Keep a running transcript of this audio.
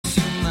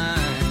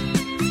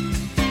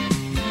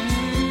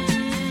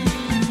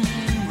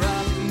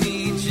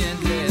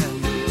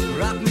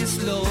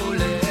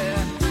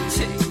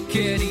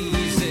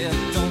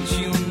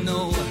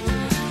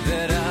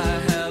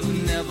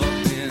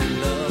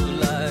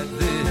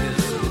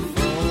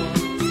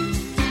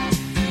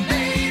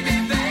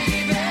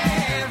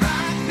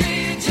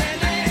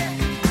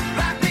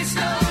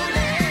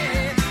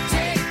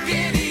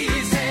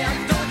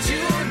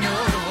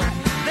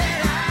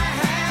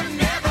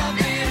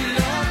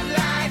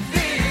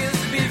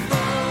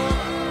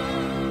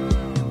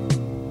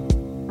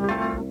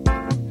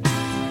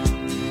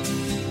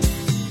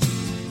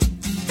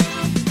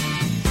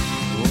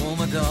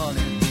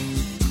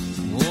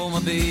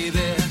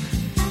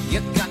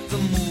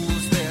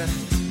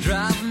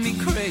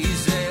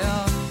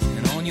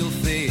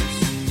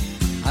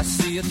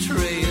a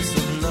trace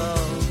of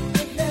love.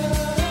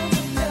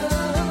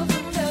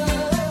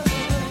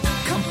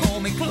 Come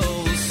hold me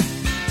close,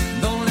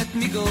 don't let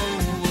me go.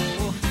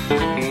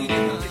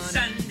 It's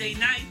Sunday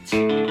night,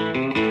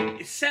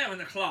 it's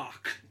 7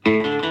 o'clock.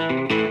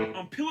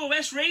 On Pure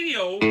West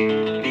Radio,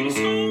 Baby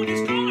Skone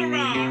is gonna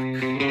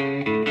rock.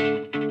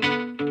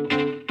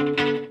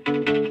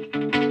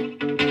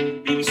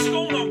 Baby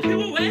Skone on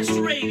Pure West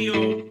Radio.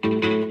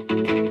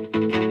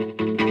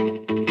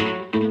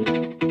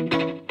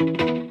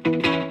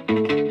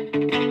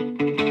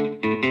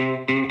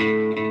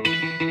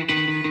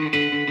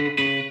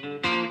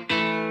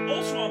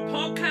 Also on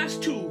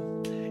podcast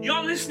too.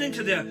 You're listening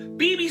to the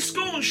BB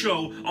Skone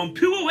Show on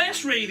Pure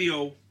West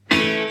Radio.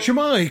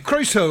 Shemai,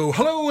 Croeso,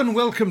 hello and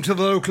welcome to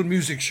the local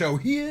music show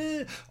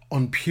here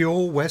on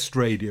Pure West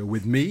Radio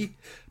with me,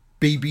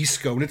 BB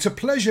Skone. It's a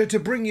pleasure to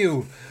bring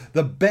you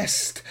the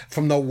best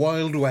from the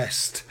Wild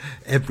West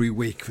every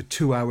week for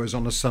 2 hours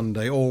on a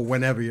Sunday or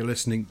whenever you're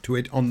listening to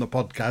it on the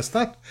podcast.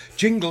 That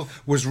jingle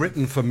was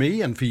written for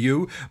me and for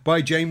you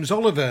by James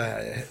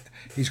Oliver.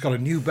 He's got a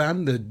new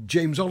band, the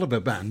James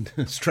Oliver Band,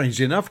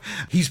 strangely enough.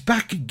 He's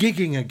back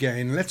gigging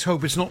again. Let's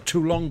hope it's not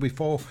too long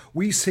before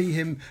we see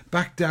him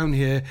back down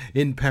here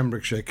in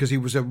Pembrokeshire, because he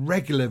was a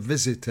regular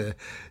visitor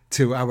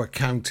to our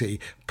county,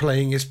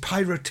 playing his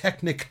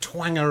pyrotechnic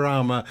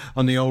twangorama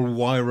on the old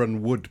wire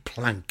and wood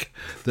plank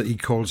that he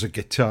calls a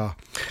guitar.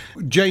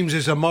 James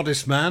is a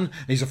modest man.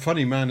 He's a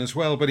funny man as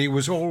well, but he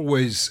was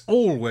always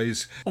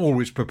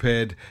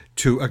prepared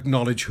to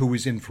acknowledge who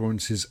his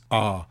influences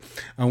are.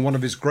 And one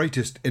of his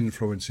greatest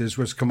influences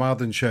was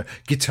Carmarthenshire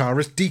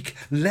guitarist Deke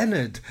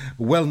Leonard,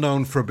 well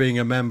known for being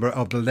a member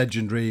of the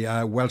legendary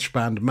Welsh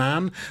band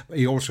Man.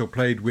 He also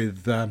played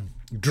with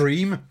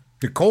Dream,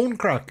 the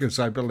Corncrackers,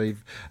 I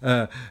believe,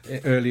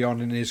 early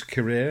on in his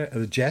career,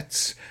 the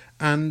Jets.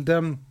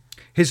 And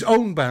his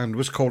own band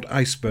was called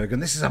Iceberg,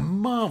 and this is a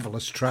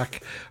marvellous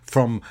track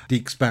from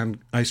Deke's band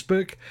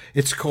Iceberg.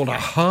 It's called A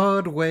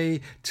Hard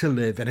Way to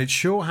Live, and it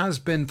sure has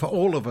been for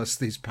all of us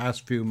these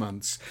past few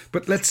months.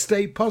 But let's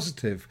stay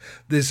positive.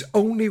 There's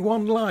only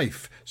one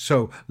life,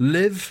 so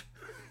live,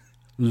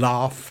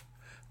 laugh,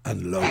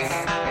 and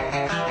loaf.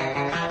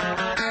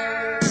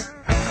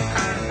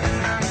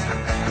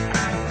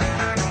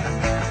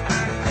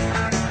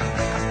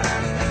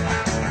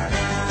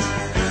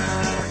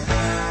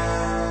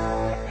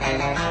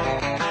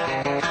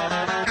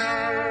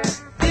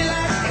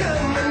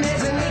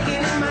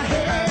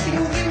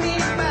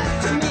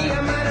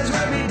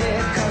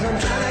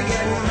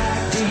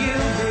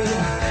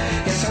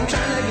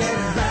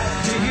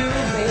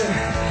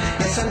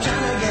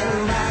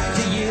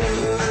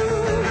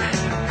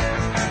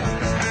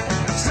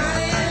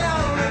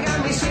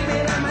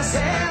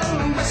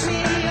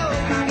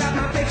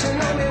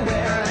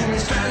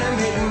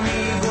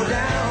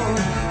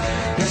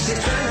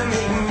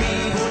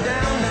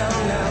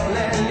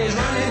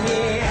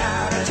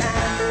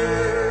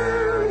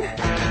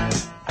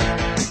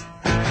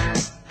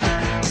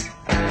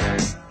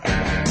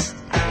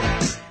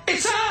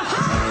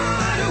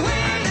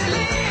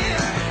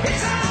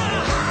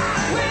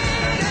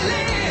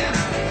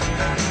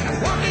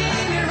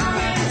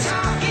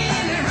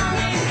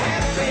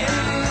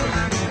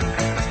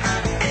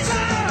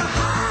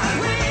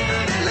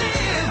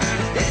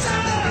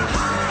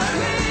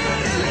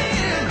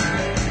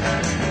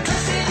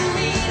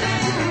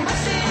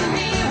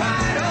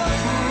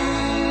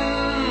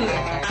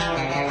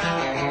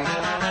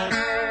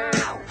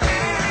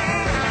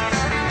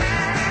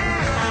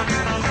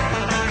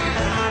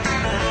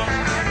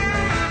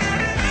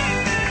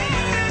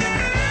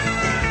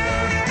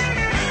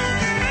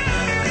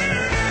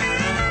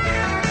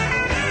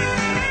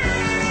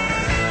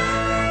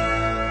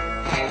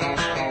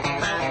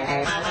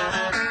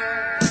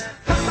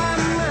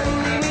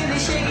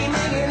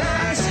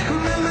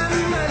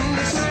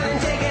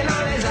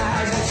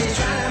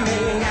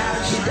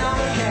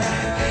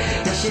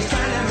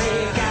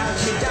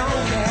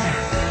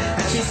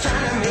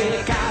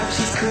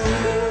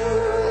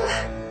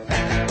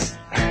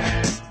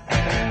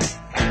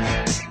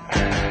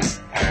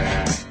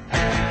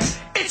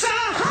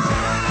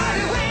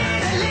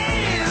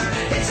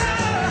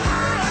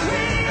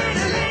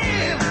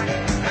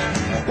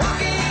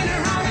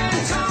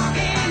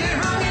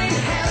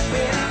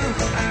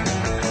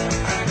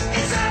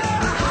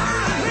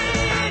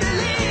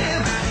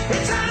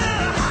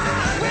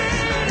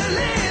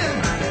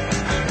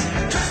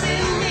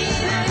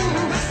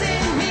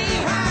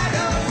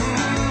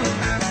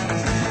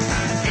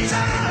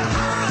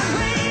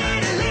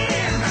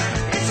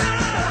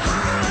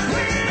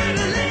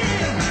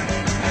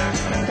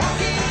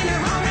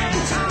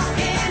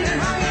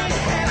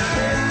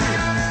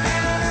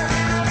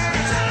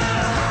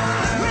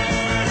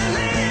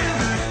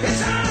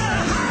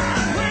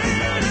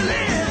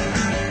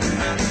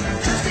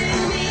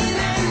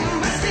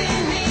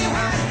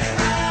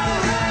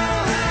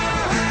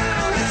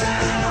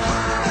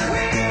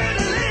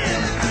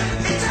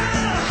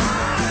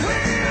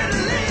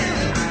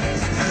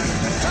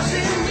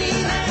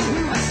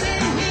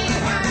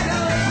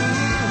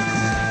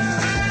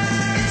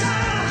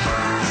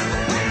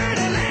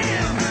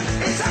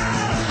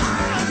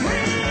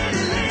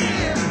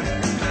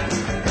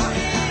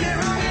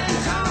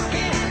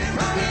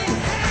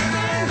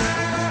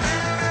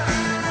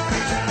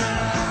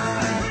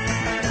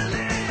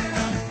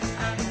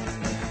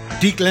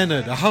 Deke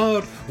Leonard, A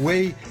Hard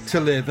Way to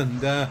Live.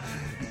 And,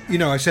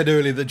 I said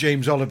earlier that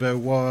James Oliver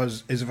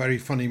is a very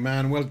funny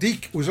man. Well,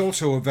 Deke was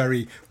also a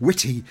very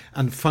witty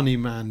and funny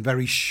man,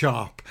 very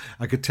sharp.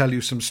 I could tell you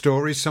some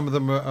stories. Some of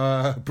them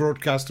are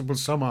broadcastable,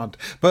 some aren't.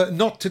 But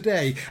not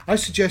today. I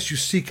suggest you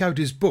seek out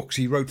his books.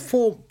 He wrote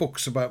 4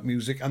 books about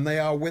music, and they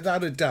are,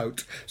 without a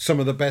doubt, some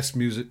of the best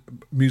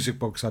music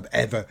books I've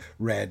ever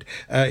read.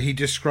 He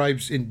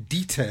describes in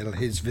detail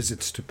his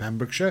visits to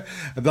Pembrokeshire,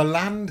 the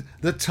land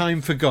that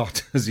time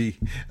forgot, as he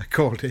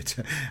called it.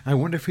 I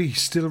wonder if he's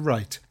still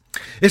right.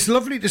 It's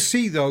lovely to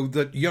see, though,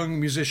 that young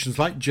musicians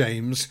like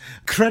James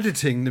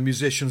crediting the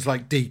musicians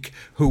like Deke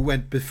who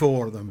went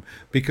before them,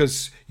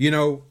 because,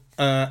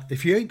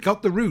 if you ain't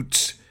got the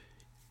roots,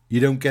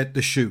 you don't get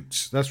the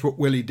shoots. That's what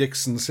Willie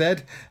Dixon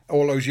said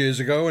all those years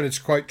ago, and it's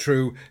quite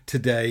true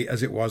today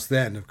as it was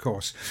then, of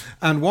course.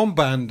 And one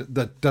band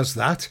that does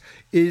that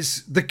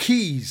is The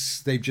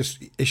Keys. They've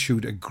just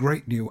issued a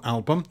great new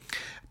album.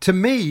 To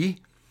me,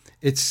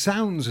 it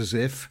sounds as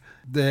if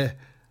they're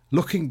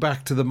looking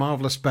back to the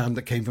marvellous band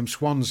that came from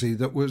Swansea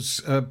that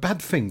was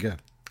Badfinger.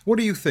 What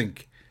do you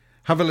think?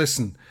 Have a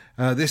listen.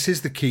 This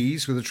is The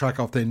Keys with a track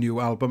off their new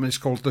album. It's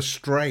called The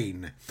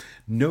Strain.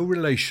 No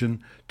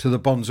relation to the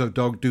Bonzo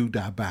Dog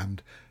Doodah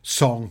Band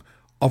song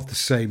of the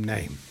same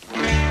name.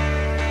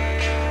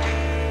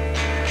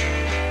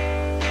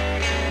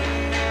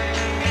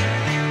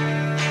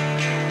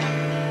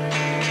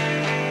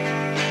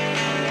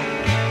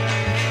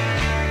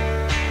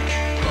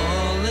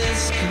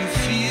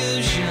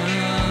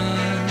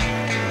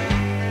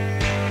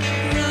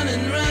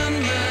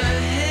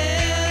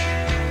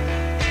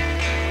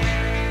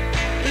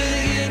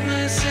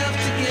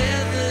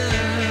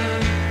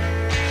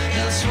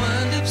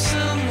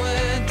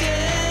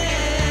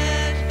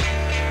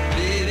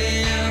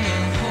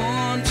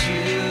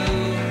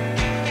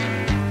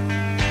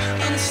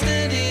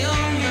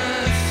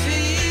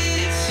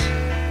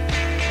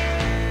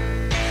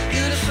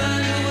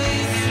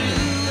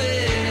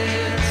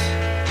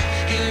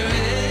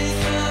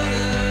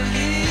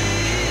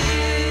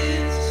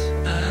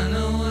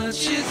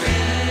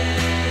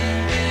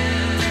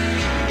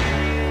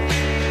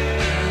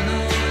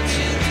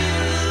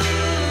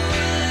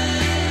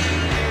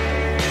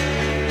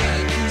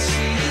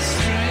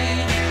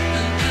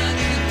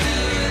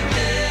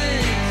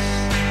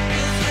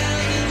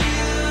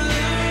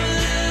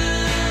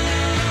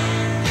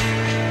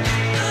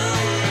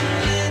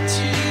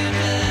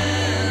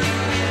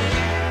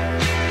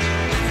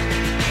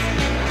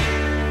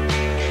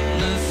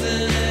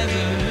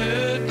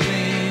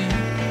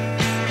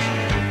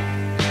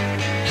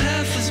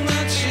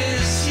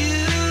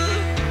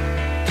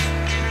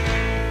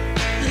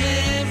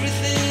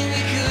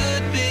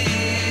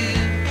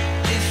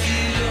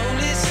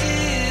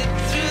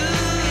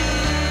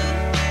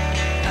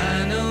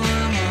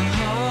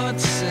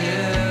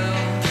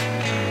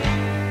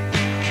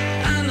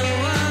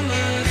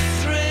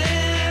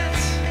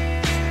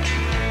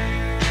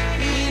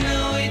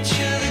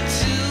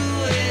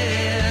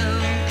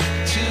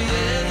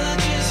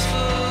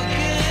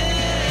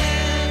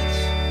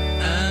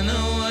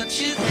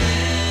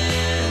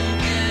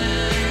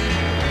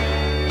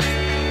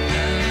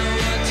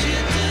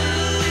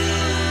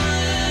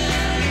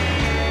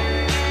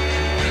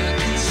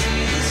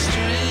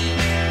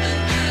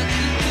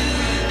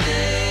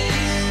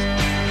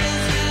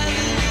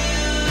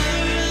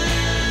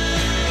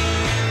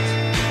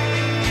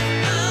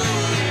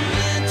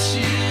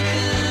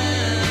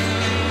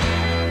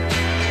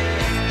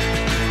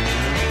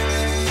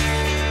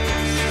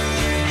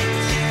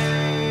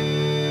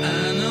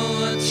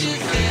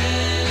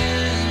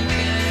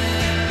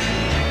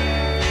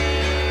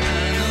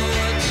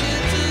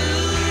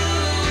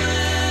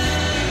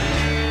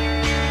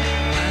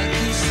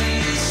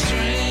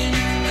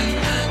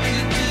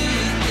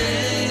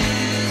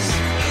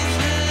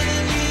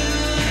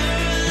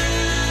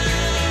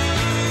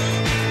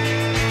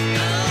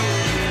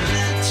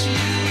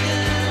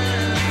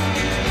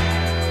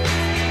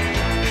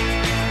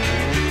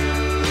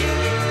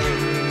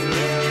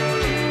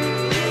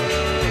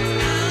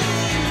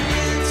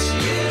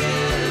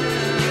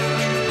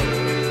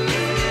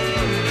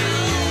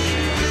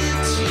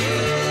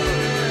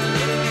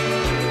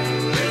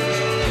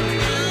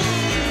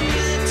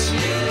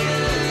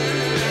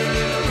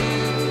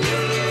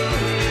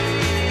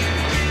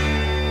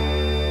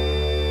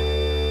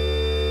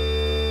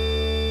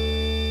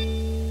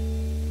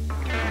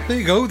 There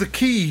you go, The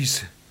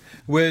Keys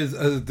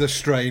with The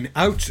Strain,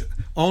 out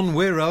on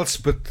where else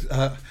but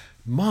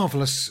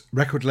marvellous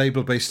record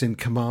label based in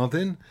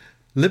Carmarthen,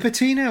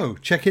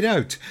 Libertino. Check it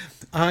out.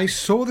 I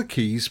saw The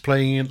Keys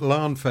playing at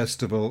Larne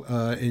Festival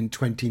in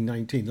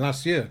 2019,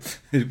 last year.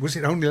 Was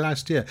it only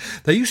last year?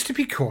 They used to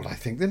be called, I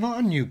think, they're not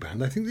a new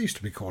band, I think they used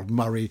to be called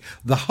Murray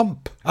the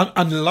Hump.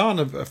 And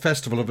Larne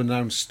Festival have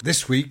announced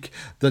this week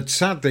that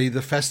sadly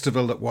the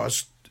festival that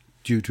was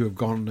due to have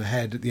gone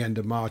ahead at the end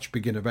of March,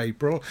 beginning of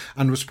April,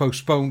 and was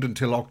postponed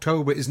until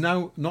October, is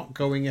now not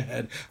going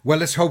ahead. Well,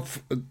 let's hope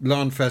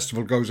Larne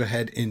Festival goes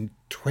ahead in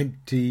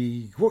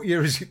what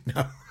year is it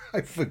now?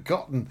 I've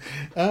forgotten.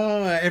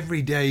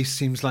 Every day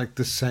seems like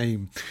the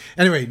same.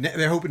 Anyway,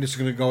 they're hoping it's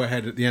going to go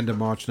ahead at the end of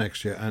March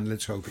next year, and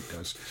let's hope it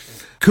does.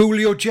 Cool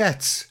your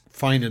jets.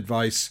 Fine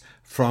advice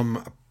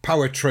from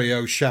power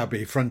trio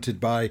Shabby, fronted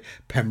by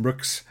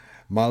Pembroke's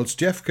Miles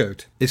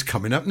Jeffcoat, is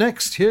coming up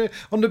next here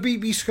on the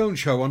BB Skone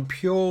Show on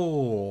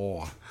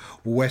Pure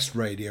West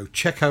Radio.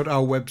 Check out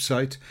our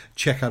website,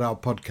 check out our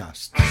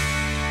podcast.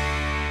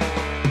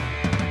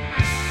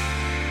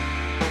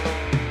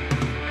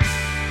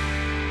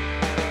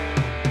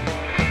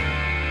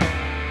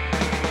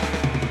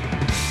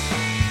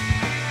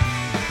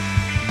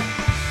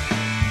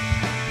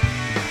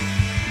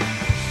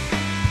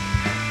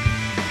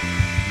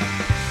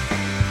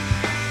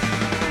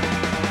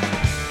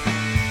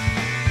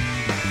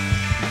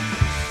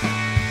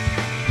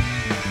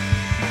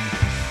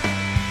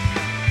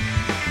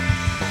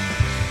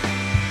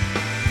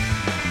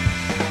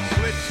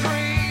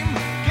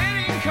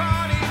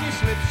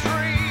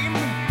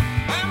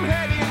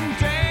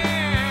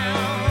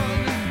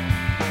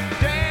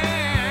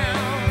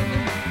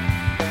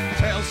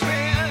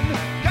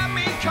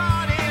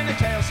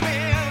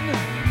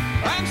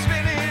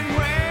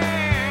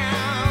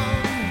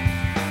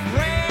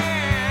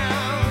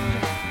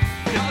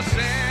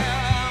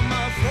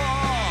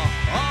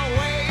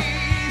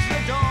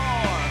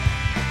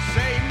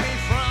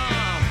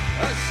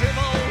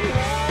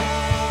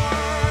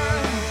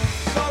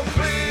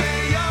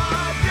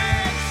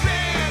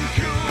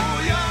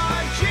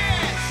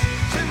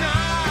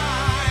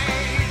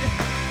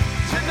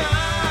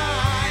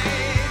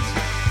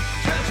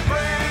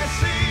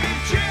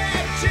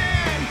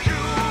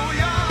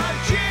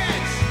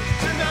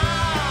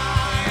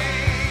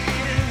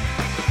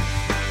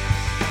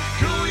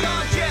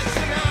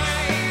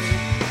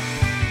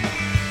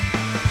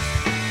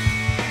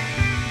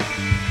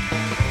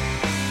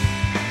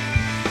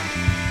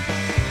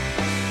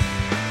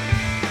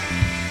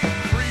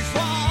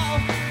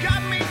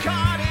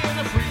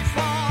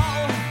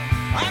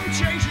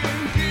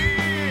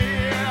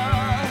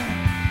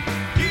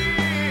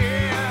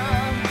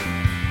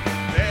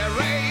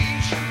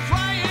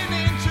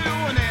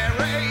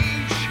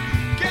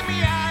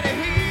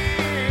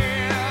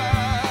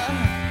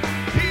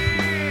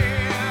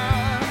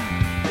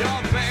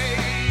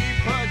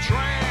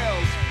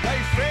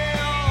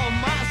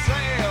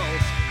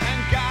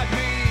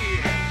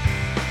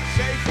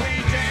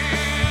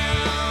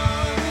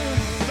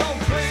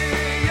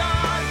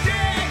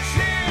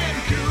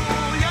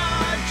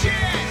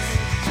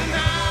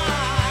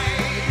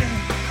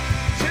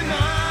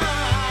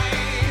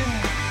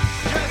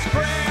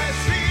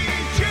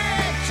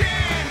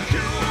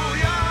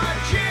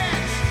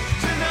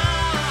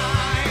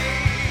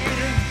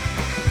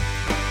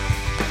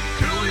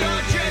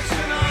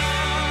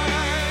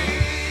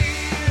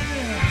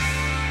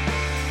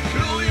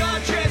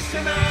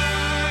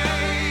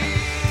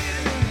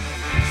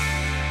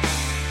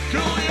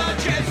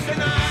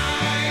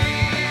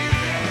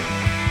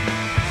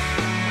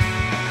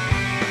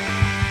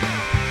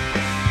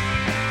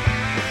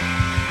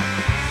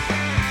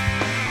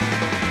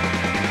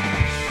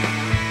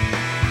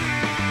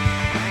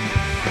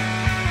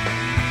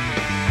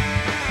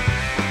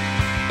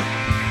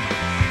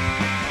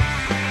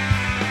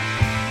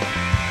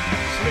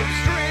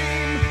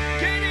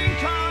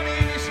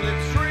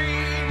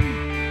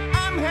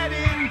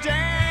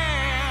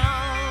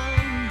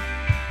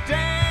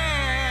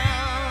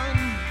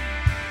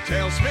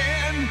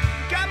 Tailspin,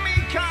 got me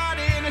caught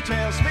in a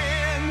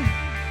tailspin.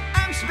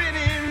 I'm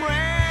spinning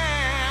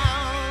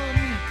round,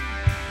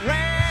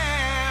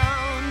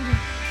 round.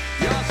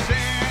 Your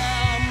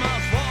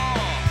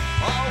semaphore,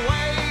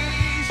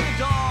 always a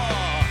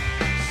door.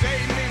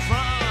 Save me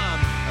from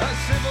a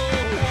civil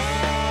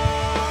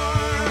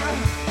war.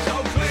 So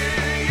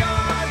clear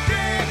your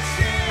decks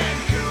and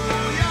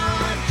cool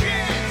your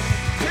jets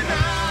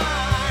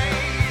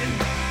tonight,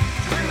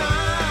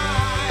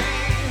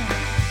 tonight.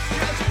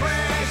 Just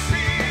press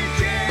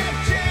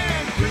eject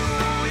and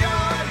cool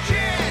your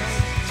jets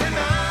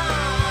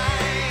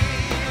tonight,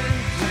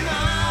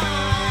 tonight.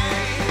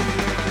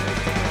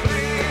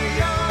 Clear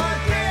your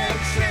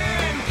decks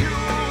and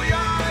cool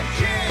your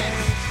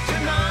jets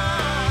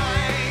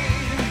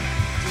tonight,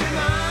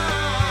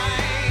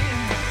 tonight.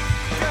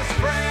 Just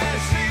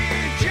press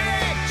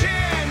eject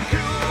and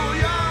cool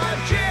your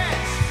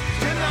jets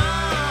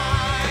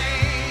tonight.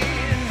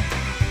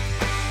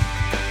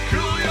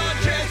 Cool your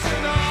jets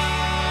tonight.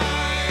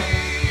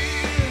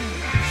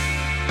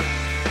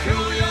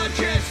 Cool your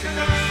jets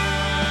tonight.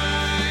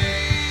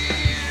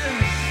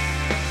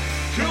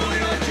 Cool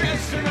your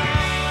jets tonight.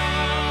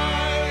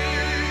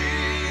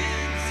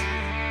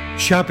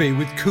 Shabby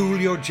with Cool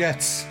Your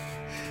Jets.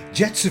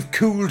 Jets have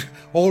cooled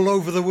all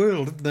over the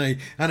world, haven't they?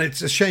 And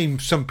it's a shame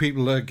some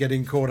people are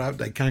getting caught out.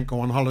 They can't go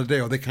on holiday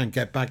or they can't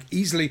get back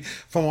easily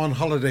from on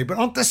holiday. But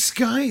aren't the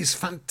skies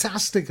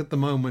fantastic at the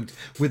moment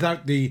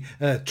without the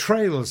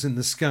trails in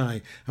the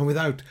sky and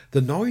without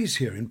the noise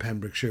here in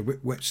Pembrokeshire,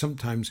 which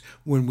sometimes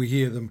when we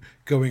hear them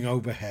going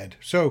overhead.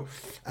 So,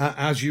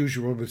 as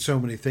usual with so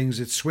many things,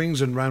 it swings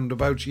and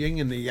roundabouts, yin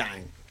and the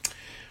yang.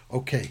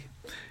 Okay.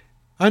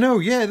 I know,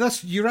 yeah,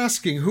 you're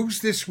asking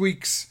who's this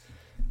week's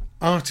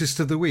Artist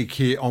of the Week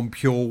here on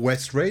Pure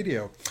West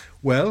Radio.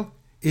 Well,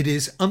 it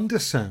is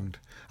Undersound.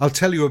 I'll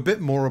tell you a bit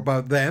more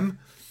about them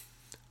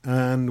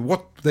and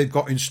what they've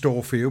got in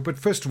store for you. But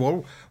first of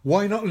all,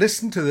 why not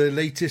listen to their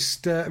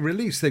latest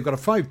release? They've got a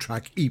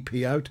 5-track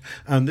EP out,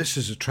 and this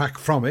is a track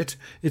from it.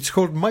 It's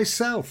called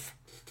Myself.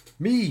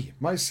 Me,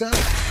 myself.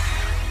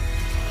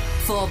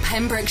 For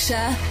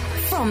Pembrokeshire,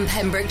 from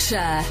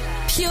Pembrokeshire,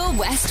 Pure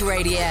West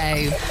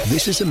Radio.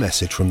 This is a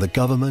message from the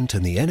government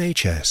and the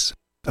NHS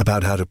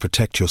about how to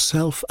protect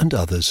yourself and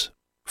others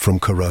from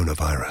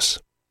coronavirus.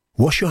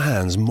 Wash your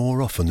hands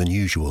more often than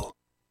usual,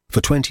 for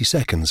 20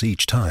 seconds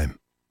each time.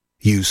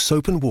 Use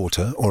soap and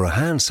water or a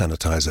hand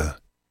sanitizer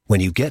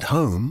when you get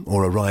home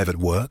or arrive at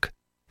work,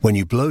 when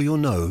you blow your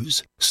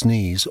nose,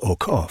 sneeze or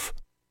cough,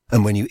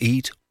 and when you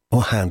eat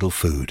or handle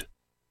food.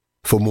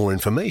 For more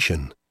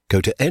information,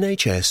 go to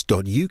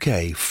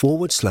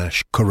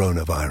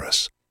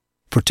nhs.uk/coronavirus.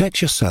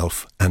 Protect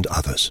yourself and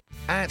others.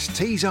 At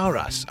Tees R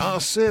Us, our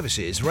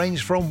services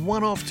range from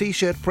one-off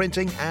T-shirt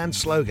printing and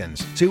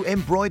slogans to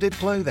embroidered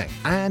clothing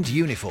and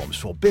uniforms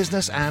for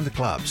business and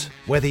clubs.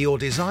 Whether your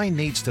design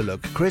needs to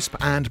look crisp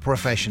and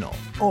professional,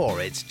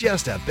 or it's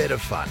just a bit of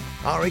fun,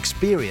 our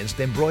experienced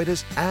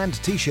embroiders and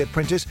T-shirt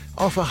printers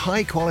offer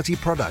high-quality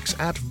products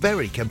at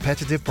very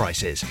competitive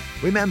prices.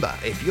 Remember,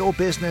 if your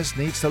business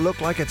needs to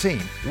look like a team,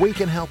 we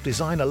can help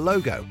design a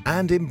logo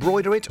and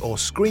embroider it or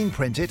screen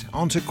print it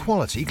onto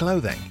quality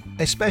clothing,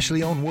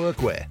 especially on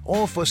workwear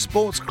or for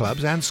sports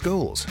clubs and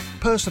schools.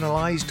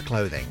 Personalised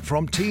clothing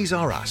from Tees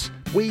R Us.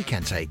 We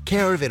can take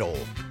care of it all.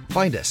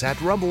 Find us at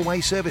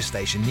Rumbleway Service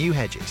Station, New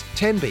Hedges,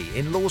 10B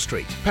in Law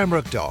Street,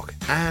 Pembroke Dock,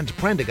 and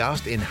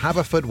Prendergast in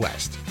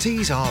Haverfordwest.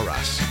 Tees R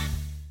Us.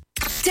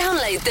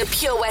 Download the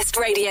Pure West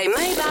Radio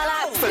mobile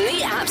app from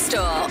the App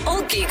Store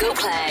or Google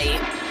Play.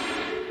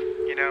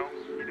 You know,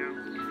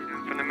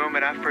 from the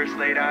moment I first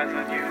laid eyes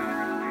on you,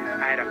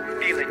 I had a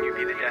feeling you'd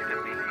be the death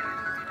of me.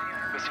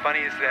 What's funny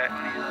is that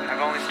I've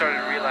only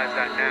started to realize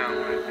that now.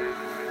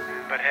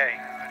 But hey,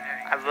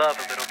 I love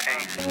a little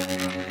pain.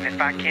 And if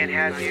I can't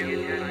have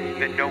you,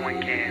 then no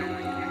one can.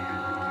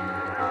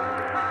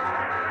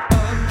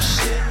 Oh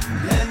shit,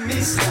 let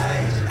me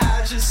slide.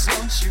 I just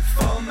want you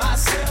for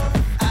myself.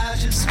 I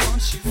just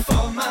want you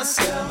for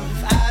myself.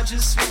 I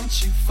just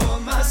want you for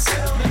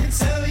myself. Let me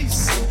tell you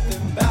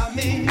something about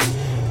me.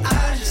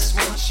 I just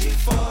want you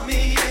for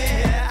me,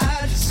 yeah.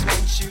 I just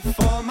want you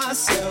for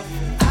myself.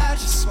 I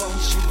just want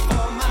you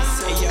for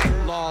myself. Hey yo,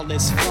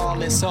 lawless,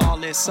 flawless,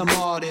 awless. I'm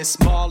all this,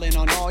 ballin'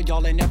 on all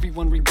y'all and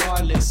everyone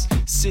regardless.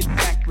 Sit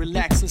back,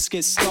 relax, let's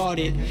get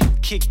started.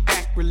 Kick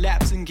back,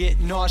 relapse and get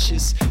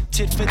nauseous.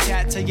 Tit for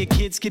tat till your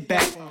kids get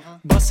back.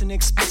 Bustin'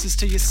 expenses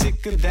till you're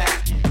sick of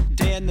that.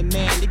 Dan the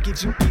man that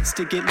gives you beats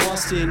to get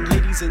lost in.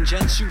 Ladies and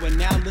gents, you are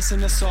now listening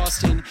to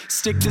Sauceton.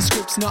 Stick to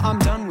scripts, no, I'm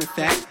done with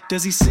that.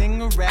 Does he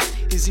sing or rap?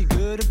 Is he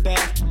good or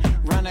bad?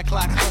 Round the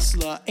clock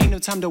hustler, ain't no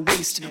time to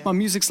waste. My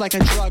music's like a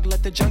drug,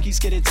 let the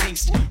junkies get a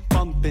taste.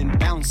 Bumpin',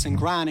 bouncing,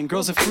 grinding,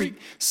 girl's a freak.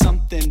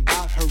 Something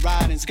about her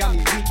riding's got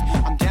me weak.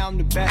 I'm down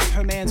to bet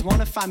her mans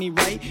wanna find me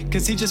right,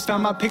 cause he just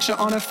found my picture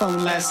on her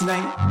phone last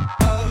night.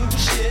 Oh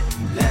shit,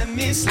 let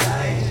me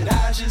slide.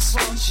 I just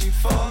want you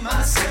for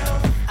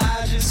myself.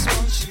 I just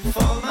want you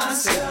for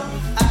myself.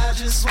 I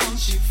just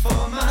want you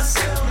for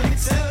myself. Let me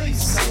tell you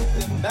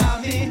something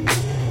about me.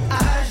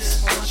 I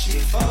just want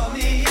you for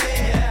me,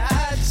 yeah.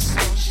 I just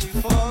want you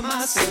for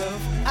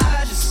myself.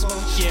 I just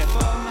want you for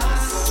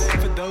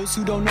myself. For those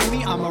who don't know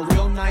me, I'm a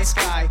real nice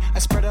guy. I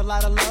spread a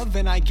lot of love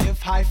and I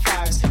give high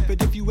fives.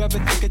 But if you ever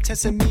think of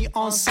testing me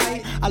on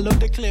sight, I load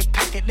the clip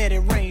packet, let it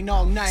rain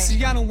all night.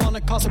 See, I don't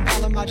wanna cause a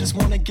problem, I just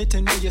wanna get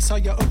to know you. Saw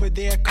you over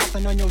there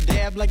coughing on your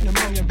dab like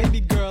pneumonia.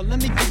 Baby girl,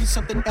 let me give you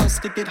something else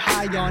to get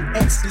high on.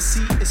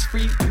 Ecstasy is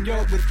free when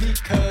you're with me,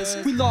 cause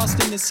we lost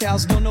in this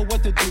house, don't know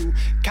what to do.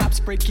 Cops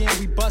break in,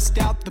 we bust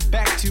out the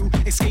back to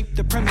escape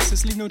the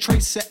premises, leave no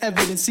trace of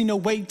evidence. See no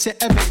way to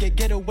ever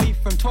get away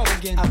from 12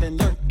 again. I've been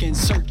lurking,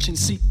 searching,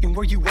 seeking,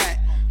 where you at?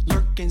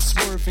 Lurking,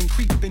 swerving,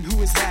 creeping,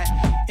 who is that?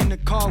 In the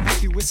car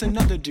with you, it's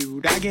another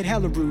dude. I get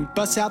hella rude,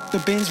 bust out the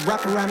Benz,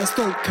 wrap around his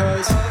throat,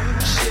 cause oh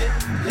shit,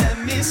 let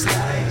me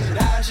slide.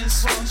 I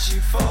just want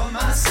you for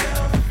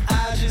myself.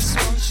 I just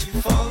want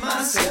you for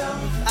myself.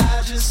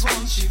 I just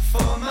want you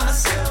for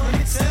myself. Let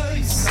me tell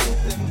you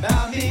something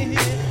about me.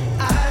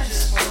 I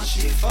just want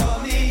you for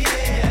me,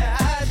 yeah.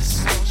 I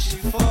just want you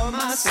for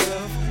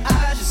myself.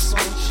 I just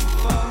want you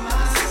for myself.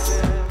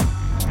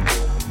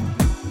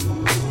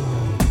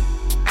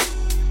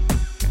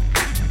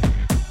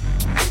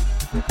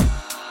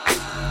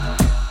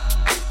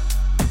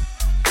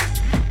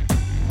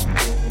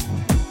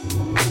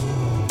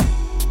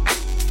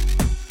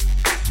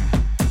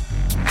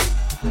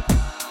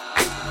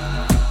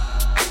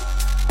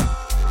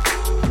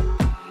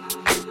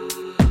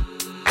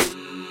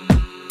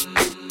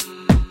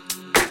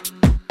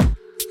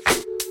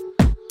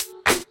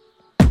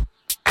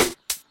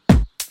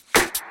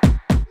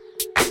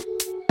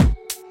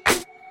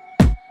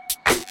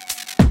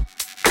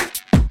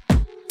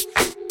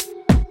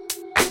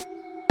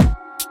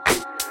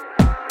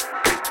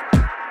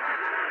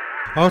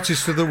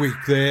 Artist of the week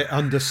there,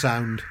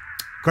 Undersound.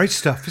 Great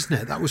stuff, isn't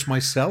it? That was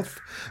Myself,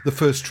 the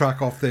first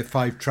track off their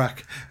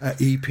 5-track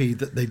EP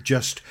that they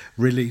just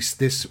released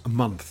this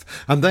month.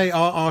 And they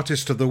are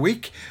Artist of the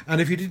Week. And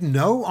if you didn't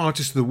know,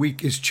 Artist of the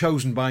Week is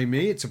chosen by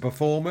me. It's a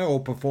performer or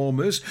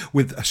performers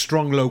with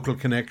strong local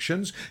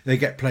connections. They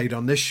get played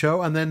on this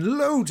show and then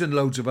loads and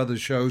loads of other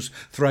shows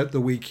throughout the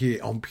week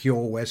here on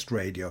Pure West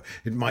Radio.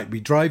 It might be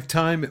Drive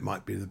Time, it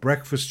might be the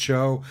breakfast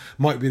show,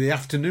 might be the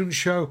afternoon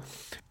show.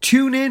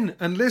 Tune in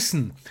and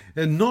listen,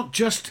 and not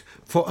just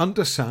for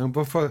Undersound,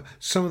 but for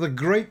some of the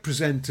great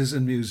presenters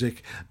and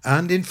music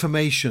and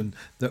information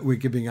that we're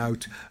giving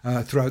out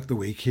throughout the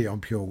week here on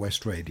Pure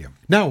West Radio.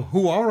 Now,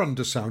 who are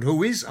Undersound?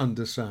 Who is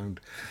Undersound?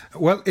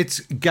 Well,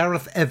 it's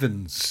Gareth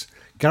Evans.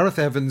 Gareth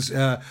Evans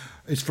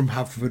is from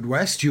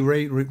Haverfordwest. You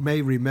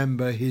may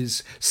remember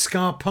his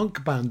ska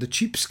punk band, the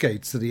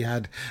Cheapskates, that he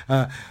had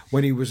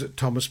when he was at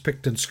Thomas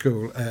Picton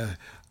School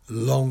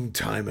long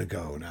time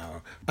ago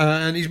now.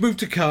 And he's moved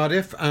to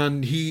Cardiff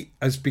and he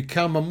has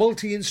become a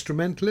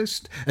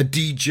multi-instrumentalist, a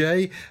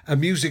DJ, a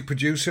music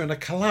producer and a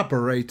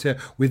collaborator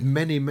with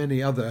many,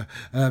 many other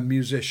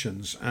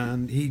musicians.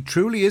 And he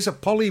truly is a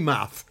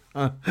polymath.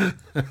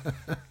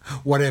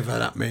 Whatever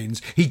that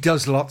means. He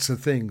does lots of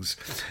things.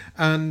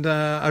 And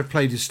I've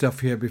played his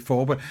stuff here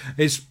before, but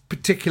his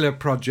particular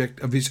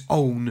project of his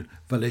own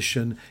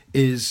volition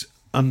is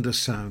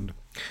Undersound.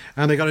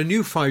 And they got a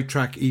new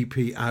 5-track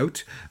EP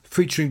out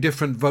featuring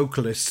different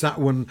vocalists. That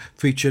one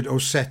featured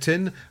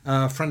Osetin.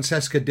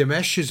 Francesca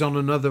Dimesh is on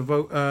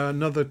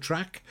another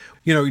track.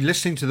 You know,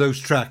 listening to those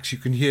tracks, you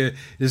can hear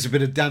there's a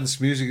bit of dance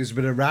music, there's a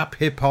bit of rap,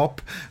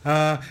 hip-hop,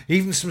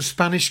 even some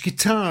Spanish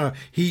guitar.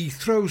 He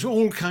throws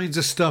all kinds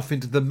of stuff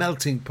into the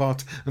melting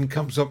pot and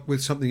comes up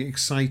with something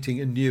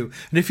exciting and new.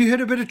 And if you heard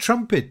a bit of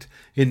trumpet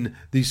in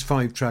these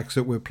 5 tracks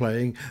that we're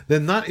playing,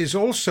 then that is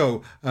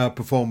also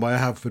performed by a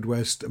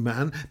Haverfordwest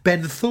man,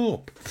 Ben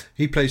Thorpe.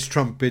 He plays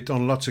trumpet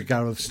on lots of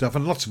Gareth's stuff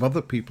and lots of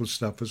other people's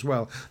stuff as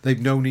well. They've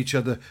known each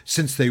other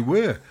since they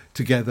were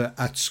together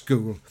at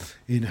school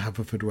in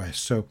Haverfordwest.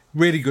 So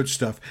really good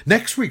stuff.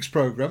 Next week's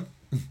programme,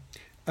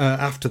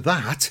 after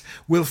that,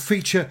 will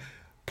feature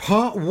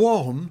part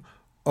 1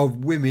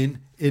 of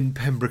Women in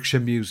Pembrokeshire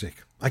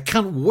Music. I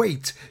can't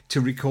wait to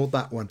record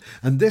that one.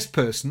 And this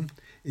person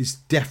is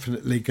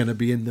definitely going to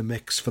be in the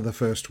mix for the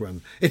first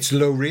one. It's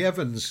Laurie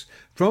Evans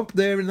from up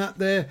there in that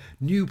there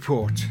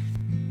Newport.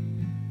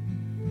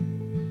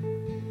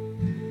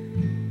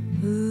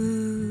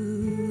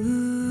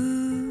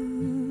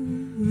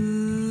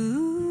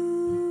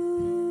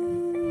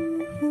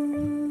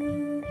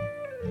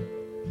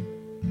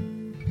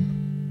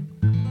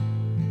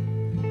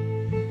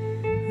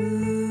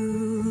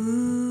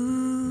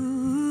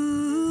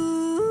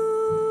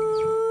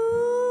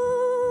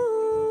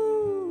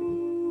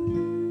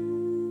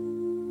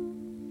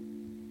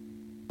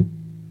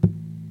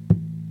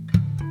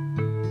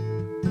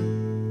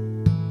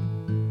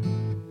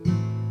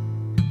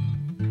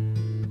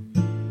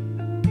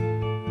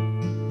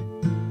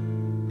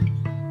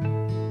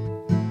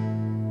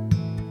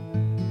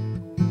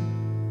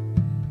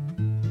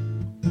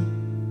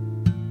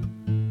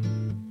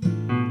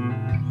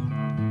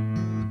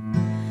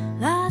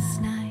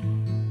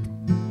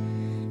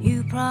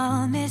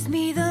 Promise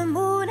me the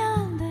moon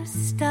and the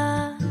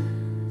stars.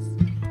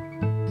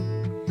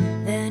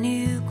 Then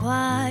you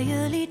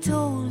quietly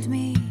told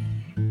me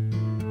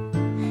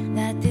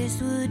that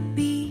this would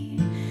be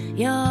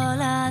your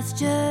last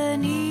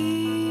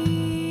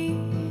journey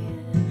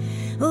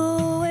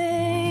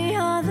away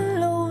on the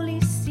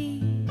lonely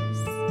seas.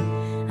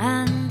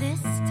 And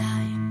this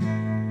time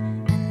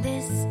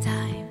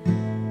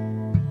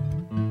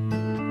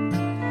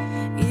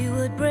you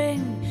would bring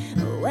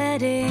a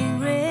wedding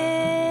ring.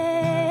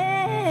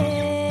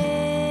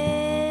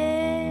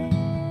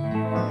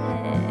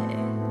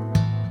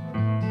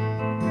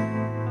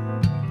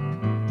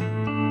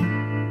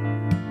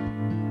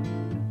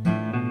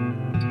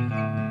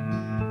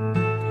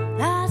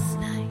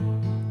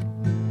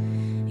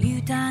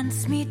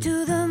 Me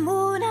to the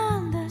moon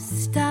and the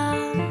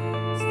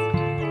stars.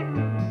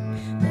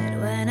 But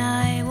when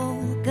I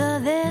woke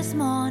up this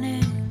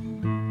morning,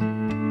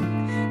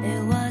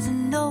 there was a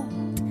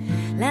note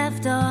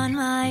left on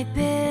my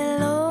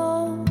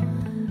pillow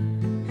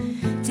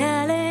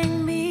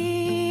telling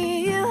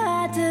me you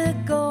had to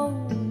go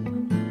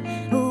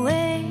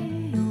away.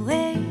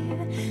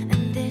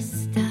 And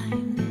this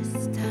time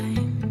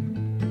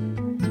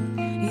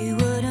you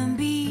wouldn't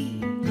be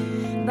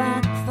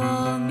back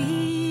for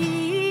me.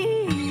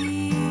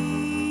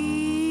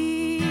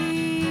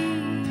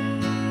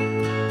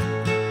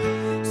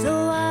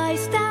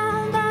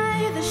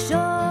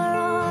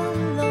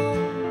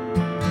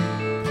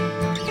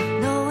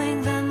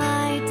 Knowing that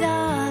my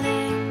darling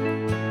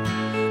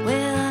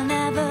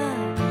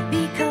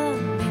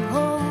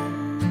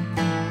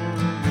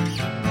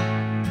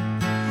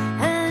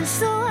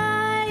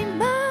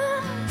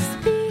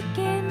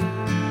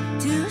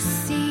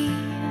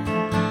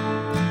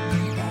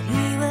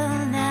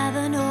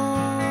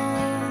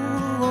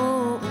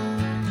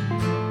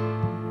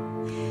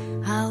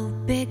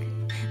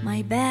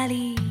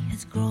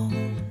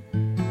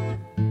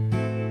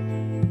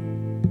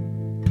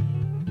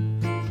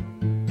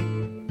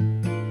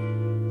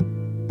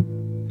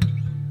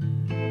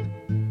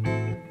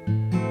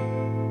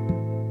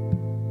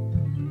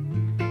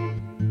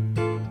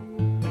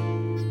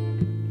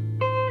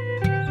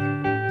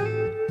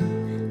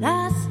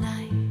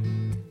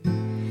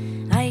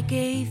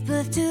gave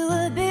birth to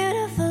a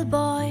beautiful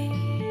boy.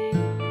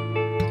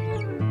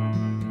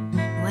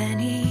 When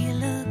he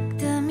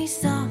looked at me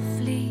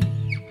softly,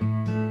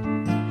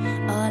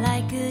 all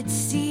I could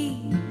see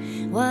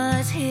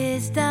was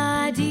his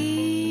daddy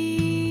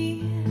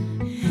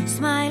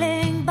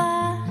smiling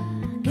back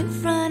in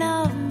front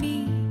of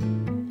me.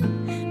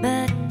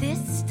 But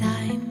this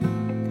time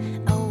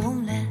I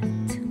won't let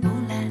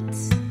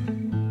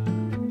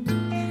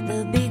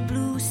the big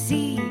blue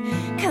sea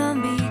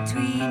come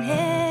between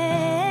him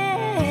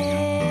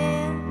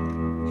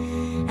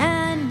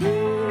and me.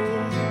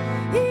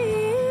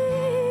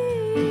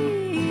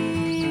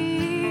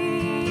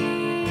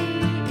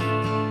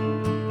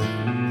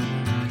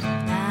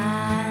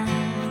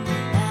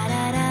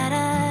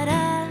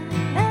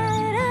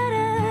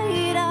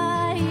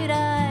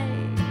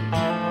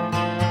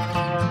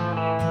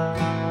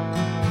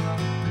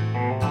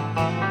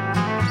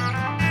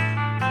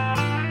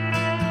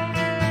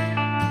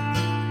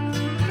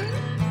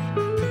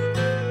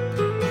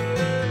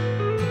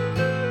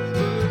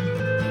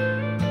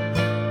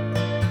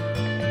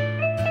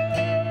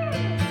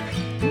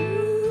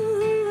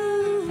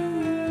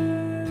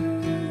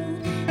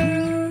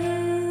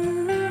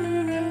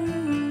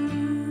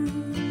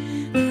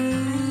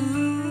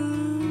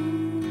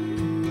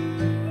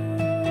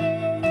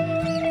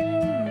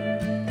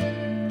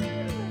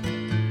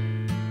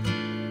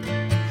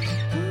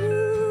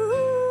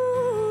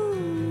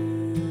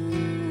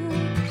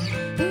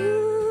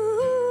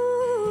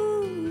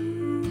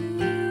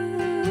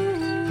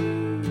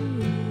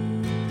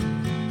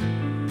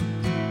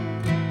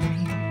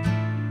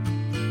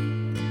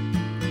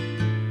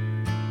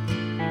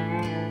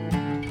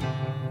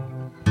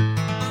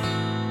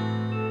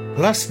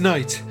 Last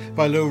Night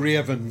by Laurie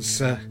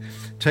Evans,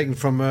 taken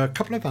from a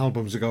couple of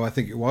albums ago, I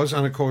think it was,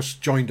 and of course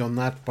joined on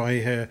that by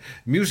her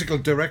musical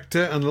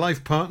director and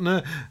life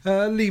partner,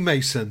 Lee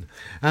Mason.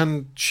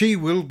 And she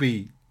will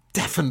be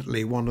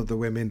definitely one of the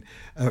women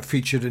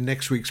featured in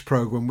next week's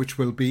programme, which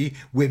will be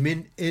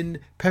Women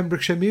in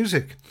Pembrokeshire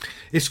Music.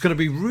 It's going to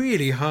be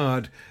really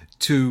hard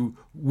to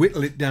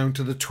whittle it down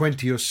to the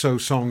 20 or so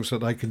songs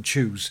that I can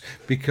choose,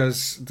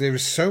 because there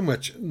is so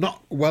much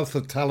wealth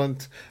of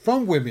talent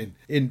from women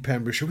in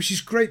Pembrokeshire, which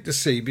is great to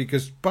see,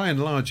 because by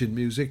and large in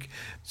music,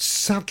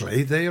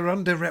 sadly, they are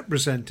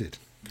underrepresented.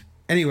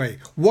 Anyway,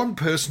 one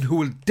person who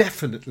will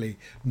definitely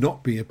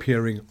not be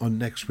appearing on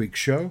next week's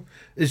show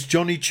is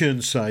Johnny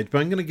Chirnside,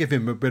 but I'm going to give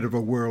him a bit of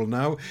a whirl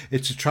now.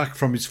 It's a track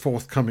from his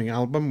forthcoming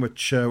album,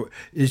 which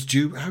is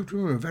due out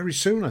very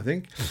soon, I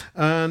think.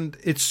 And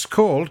it's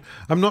called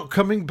I'm Not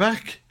Coming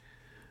Back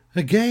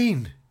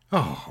Again.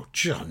 Oh,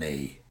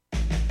 Johnny.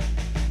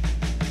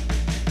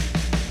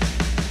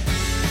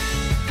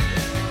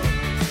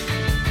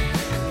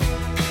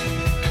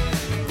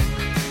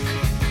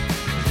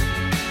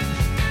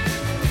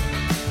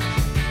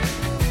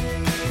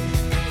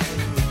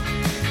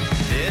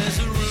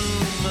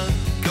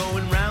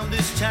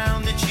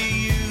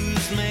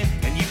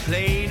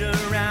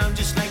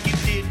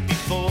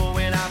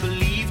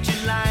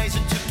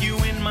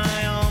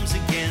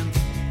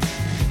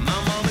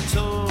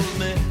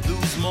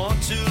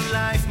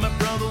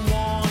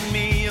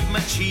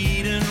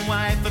 Cheating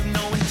wife of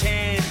no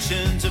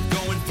intentions of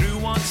going through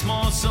once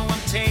more, so I'm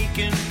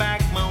taking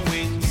back my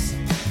wings.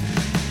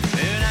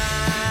 And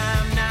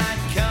I'm not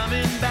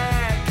coming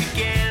back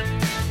again.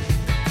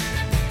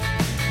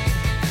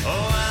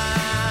 Oh,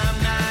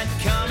 I'm not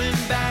coming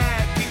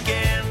back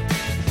again.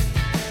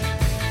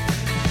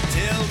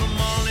 Till the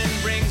morning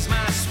brings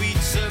my sweet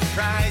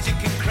surprise. You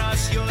can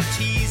cross your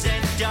T's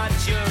and dot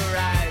your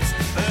I's,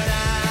 but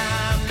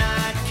I'm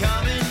not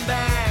coming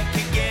back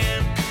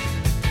again.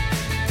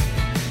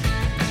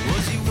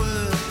 Was he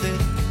worth it?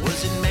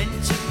 Was it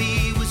meant to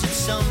be? Was it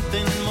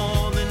something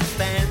more than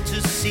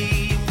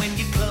fantasy? When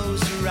you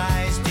close your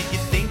eyes, did you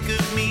think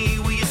of me?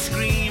 Were you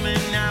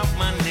screaming out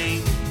my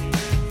name?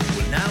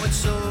 Well, now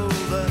it's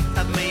over,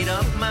 I've made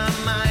up my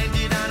mind.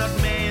 Did I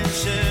not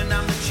mention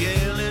I'm the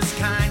jealous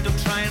kind? Don't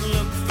try and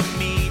look for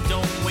me,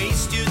 don't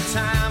waste your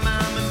time,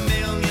 I'm a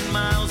million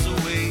miles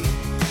away.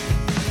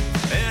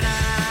 And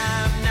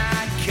I'm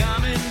not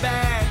coming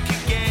back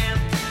again.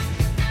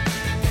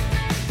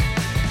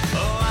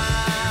 Oh,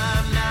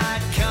 I'm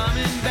not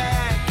coming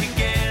back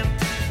again.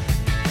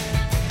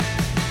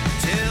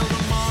 Till the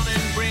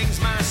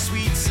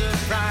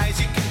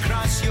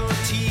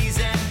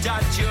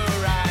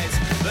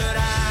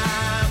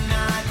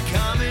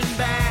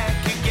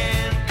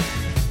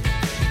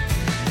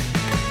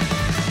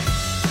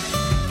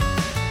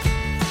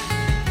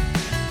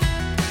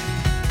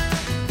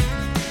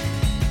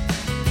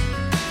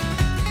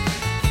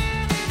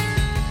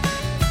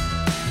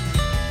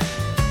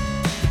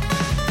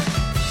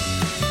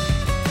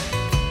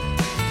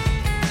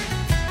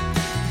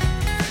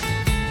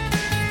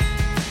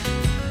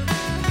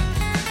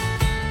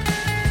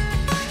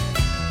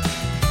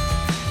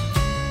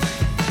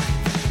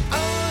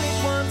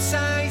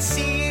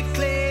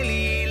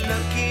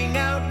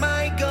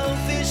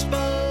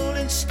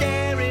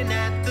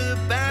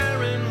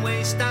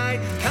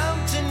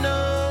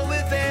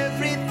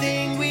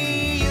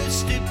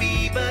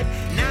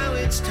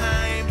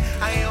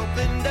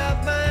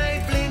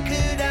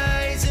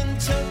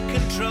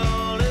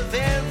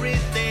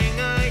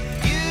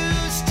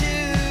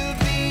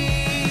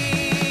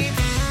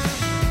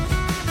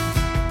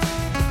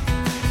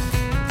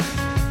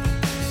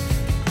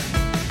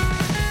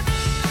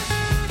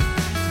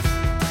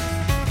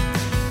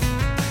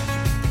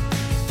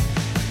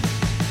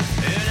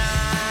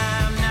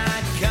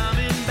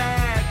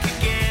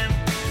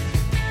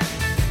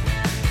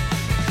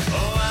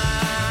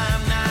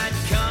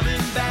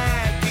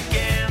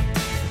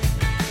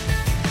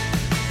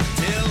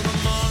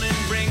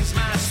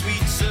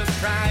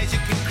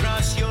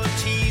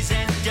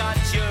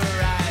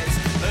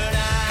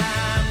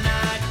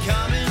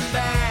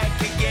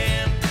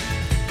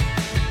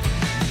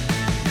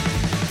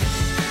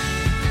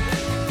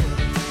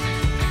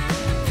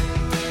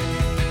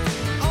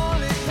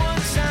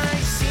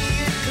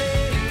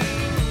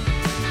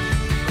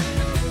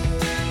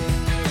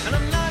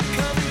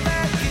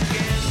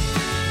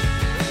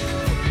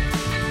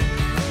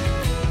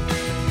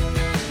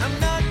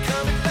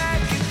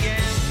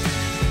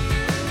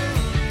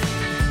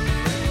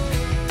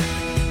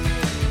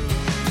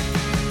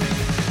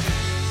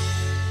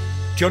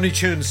Johnny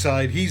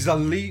Churnside,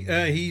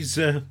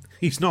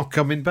 he's not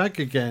coming back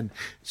again.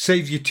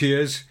 Save your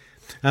tears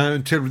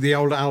until the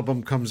old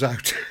album comes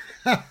out.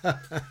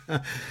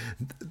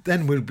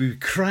 Then we'll be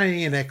crying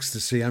in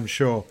ecstasy, I'm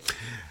sure.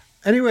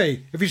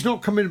 Anyway, if he's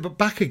not coming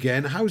back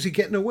again, how's he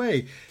getting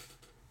away?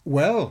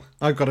 Well,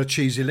 I've got a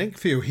cheesy link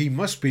for you. He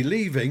must be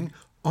leaving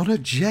on a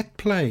jet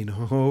plane.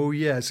 Oh,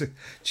 yes.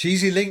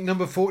 Cheesy link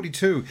number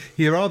 42.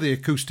 Here are the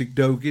Acoustic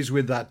Dogies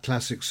with that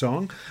classic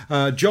song.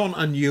 John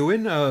and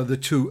Ewan are the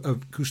two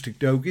Acoustic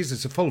Dogies.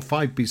 It's a full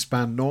 5-piece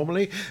band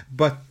normally,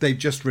 but they've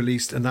just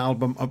released an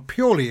album of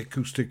purely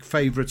acoustic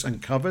favourites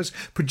and covers,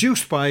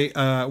 produced by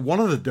one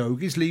of the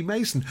Dogies, Lee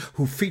Mason,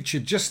 who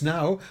featured just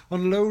now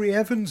on Laurie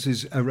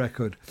Evans'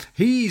 record.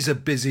 He's a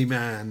busy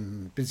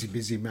man.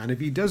 Busy man. If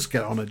he does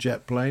get on a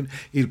jet plane,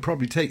 he'll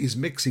probably take his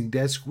mixing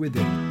desk with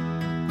him.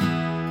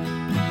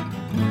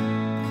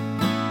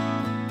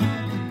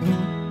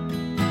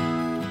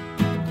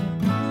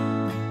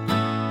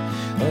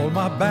 All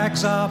my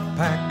bags are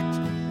packed,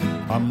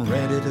 I'm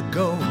ready to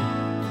go.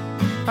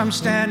 I'm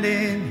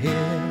standing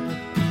here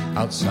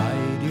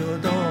outside your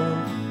door.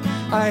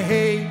 I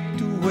hate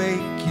to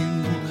wake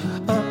you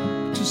up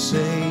to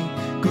say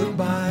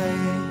goodbye,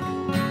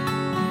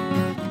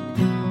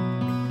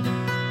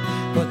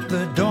 but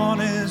the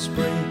dawn is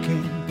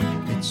breaking,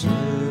 it's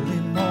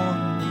early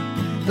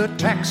morn. The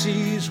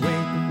taxi's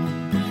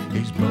waiting,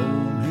 he's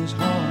blown his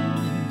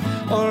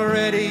horn.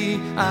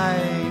 Already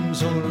I'm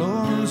so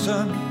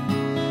lonesome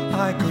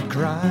I could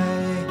cry.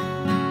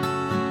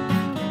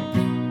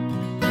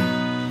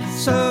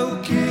 So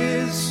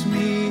kiss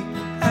me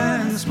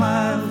and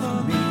smile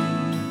for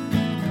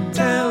me.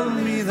 Tell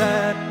me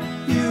that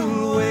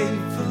you'll wait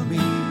for me.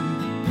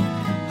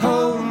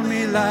 Hold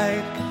me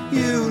like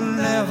you'll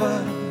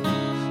never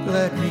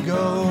let me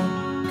go.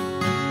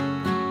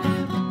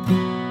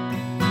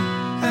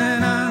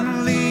 And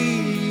I'm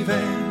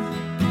leaving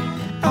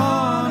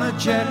on a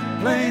jet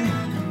plane.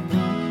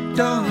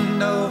 Don't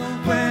know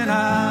when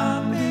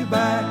I'll be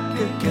back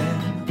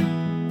again.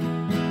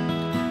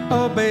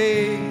 Oh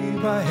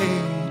babe, I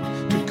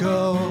hate to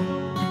go.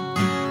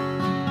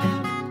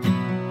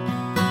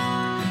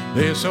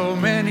 There's so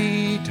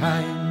many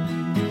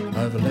times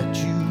I've let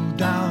you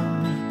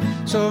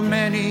down. So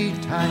many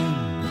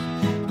times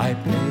I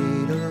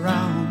played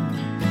around.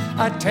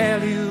 I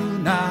tell you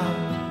now,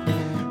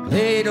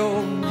 they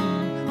don't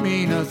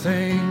mean a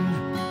thing.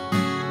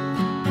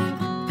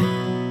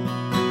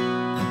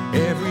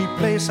 Every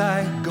place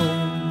I go,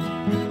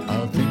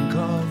 I'll think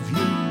of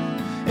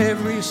you.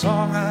 Every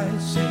song I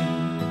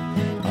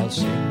sing, I'll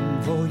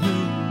sing for you.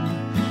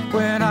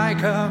 When I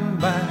come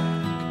back,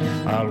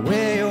 I'll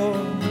wear your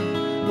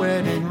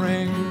wedding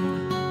ring.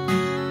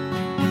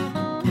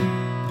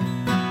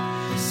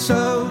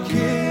 So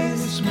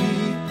kiss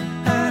me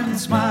and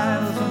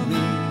smile for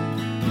me.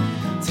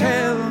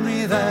 Tell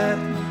me that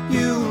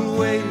you'll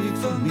wait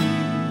for me.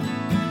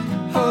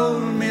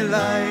 Hold me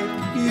like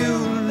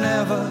you'll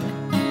never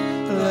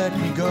let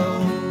me go.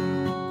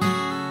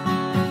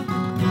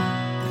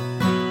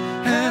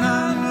 And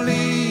I'm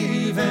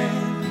leaving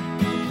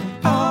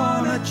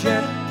on a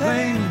jet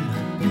plane.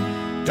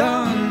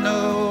 Don't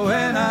know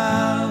when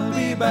I'll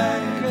be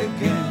back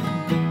again.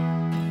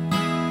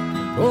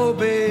 Oh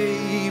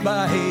babe,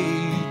 I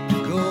hate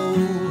to go.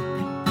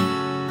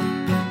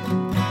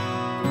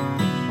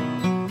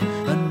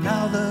 And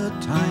now the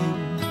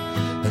time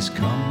has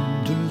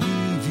come to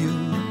leave you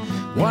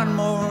one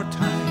more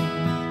time.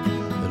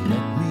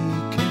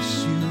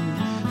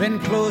 Then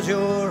close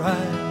your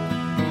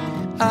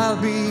eyes, I'll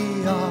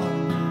be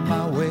on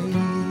my way.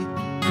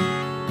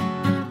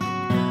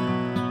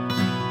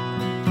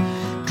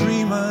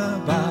 Dream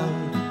about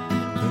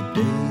the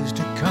days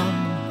to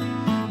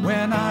come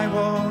when I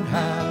won't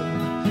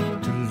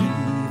have to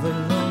leave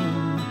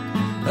alone.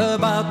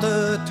 About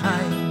the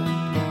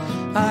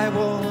time I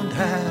won't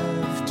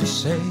have to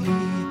say.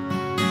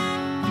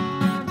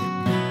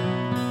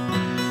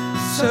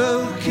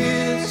 So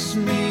kiss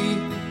me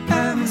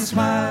and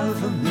smile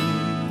for me.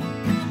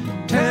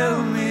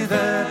 Tell me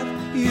that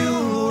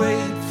you'll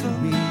wait for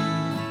me.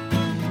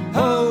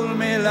 Hold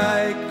me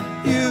like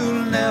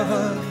you'll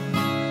never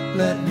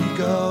let me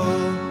go.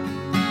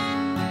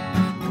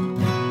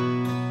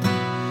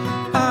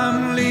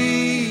 I'm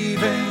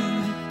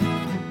leaving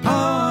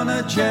on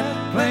a jet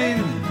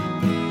plane.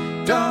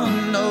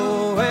 Don't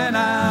know when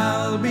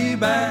I'll be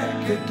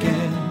back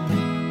again.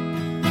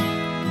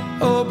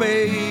 Oh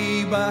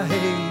babe, I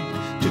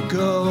hate to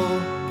go.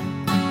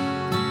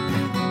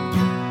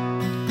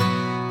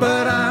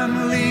 But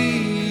I'm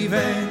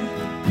leaving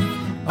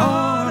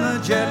on a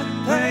jet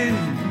plane.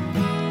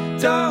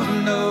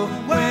 Don't know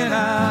when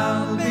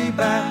I'll be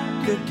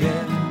back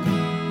again.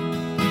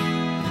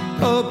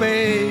 Oh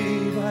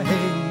babe, I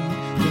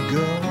hate to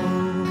go.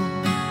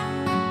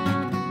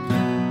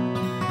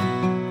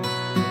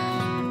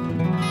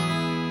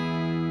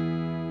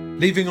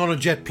 Leaving on a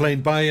Jet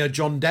Plane by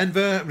John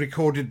Denver,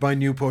 recorded by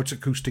Newport's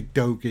Acoustic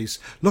Dogies.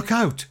 Look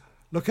out,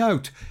 look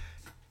out.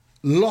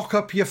 Lock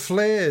up your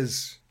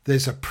flares.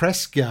 There's a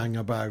press gang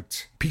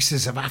about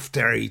pieces of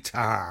after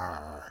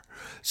eater,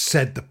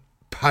 said the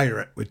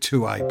pirate with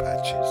 2 eye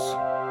patches.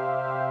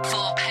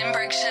 For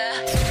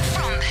Pembrokeshire,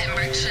 from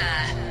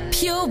Pembrokeshire,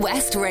 Pure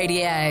West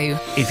Radio.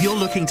 If you're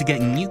looking to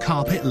get new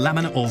carpet,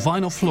 laminate or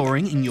vinyl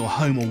flooring in your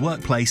home or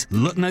workplace,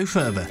 look no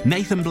further.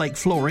 Nathan Blake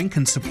Flooring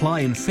can supply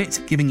and fit,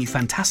 giving you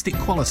fantastic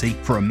quality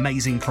for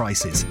amazing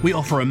prices. We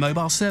offer a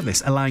mobile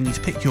service allowing you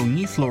to pick your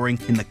new flooring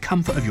in the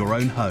comfort of your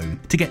own home.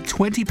 To get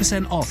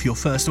 20% off your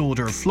first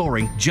order of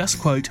flooring, just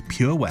quote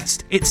Pure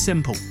West. It's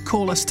simple.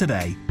 Call us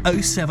today,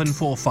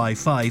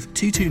 07455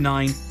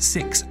 229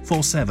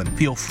 647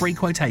 for your free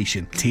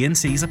quotation.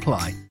 T&Cs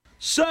apply.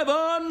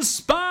 7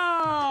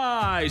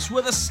 Spice,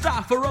 where the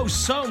staff are oh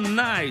so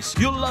nice.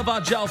 You'll love our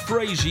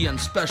jalfrezi and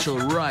special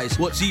rice.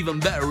 What's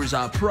even better is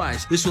our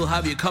price. This will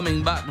have you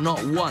coming back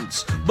not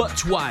once, but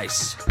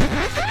twice.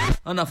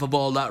 Enough of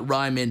all that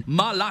rhyming.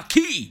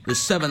 Malaki! The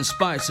 7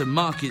 Spice of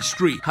Market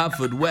Street,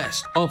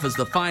 Haverfordwest, offers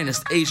the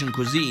finest Asian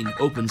cuisine,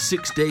 open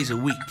 6 days a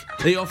week.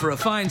 They offer a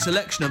fine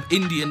selection of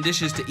Indian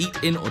dishes to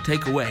eat in or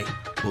take away.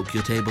 Book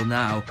your table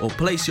now or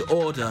place your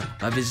order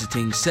by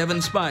visiting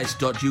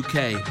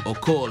 7spice.uk or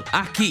call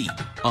Aki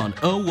on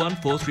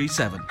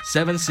 01437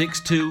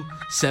 762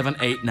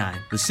 789.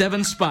 The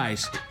 7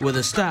 Spice, where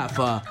the staff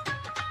are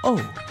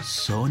oh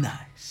so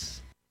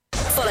nice.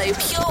 Follow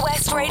Pure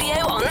West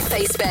Radio on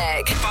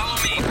Facebook. Follow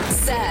me.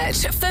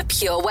 Search for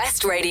Pure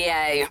West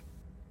Radio.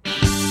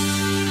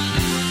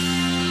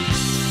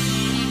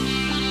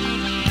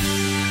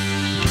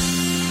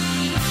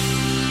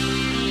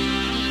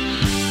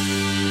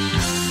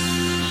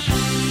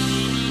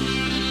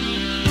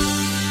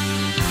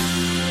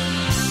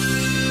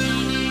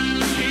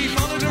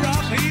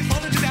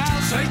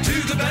 Straight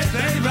to the bed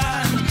they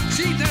ran.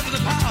 She'd never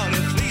the power to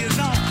flee us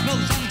off, no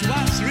tongue to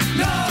answer it.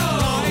 No!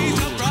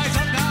 Rise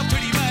up now,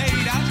 pretty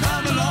maid, and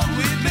come along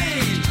with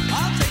me.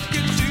 I'll take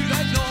you to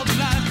that northern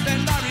land,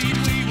 then married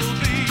we will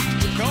be.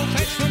 Go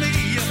fetch for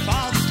me your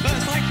father's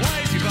first,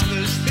 likewise your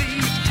brother's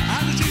fee,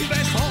 and the 2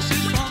 best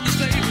horses from the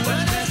stable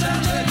when there's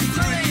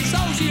 33.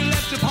 So she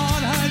left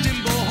upon her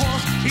nimble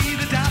horse, he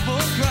the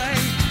dappled grey,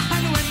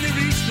 and when they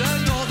reached the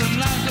northern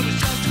land, there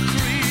was just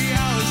 3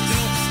 hours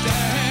till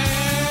day.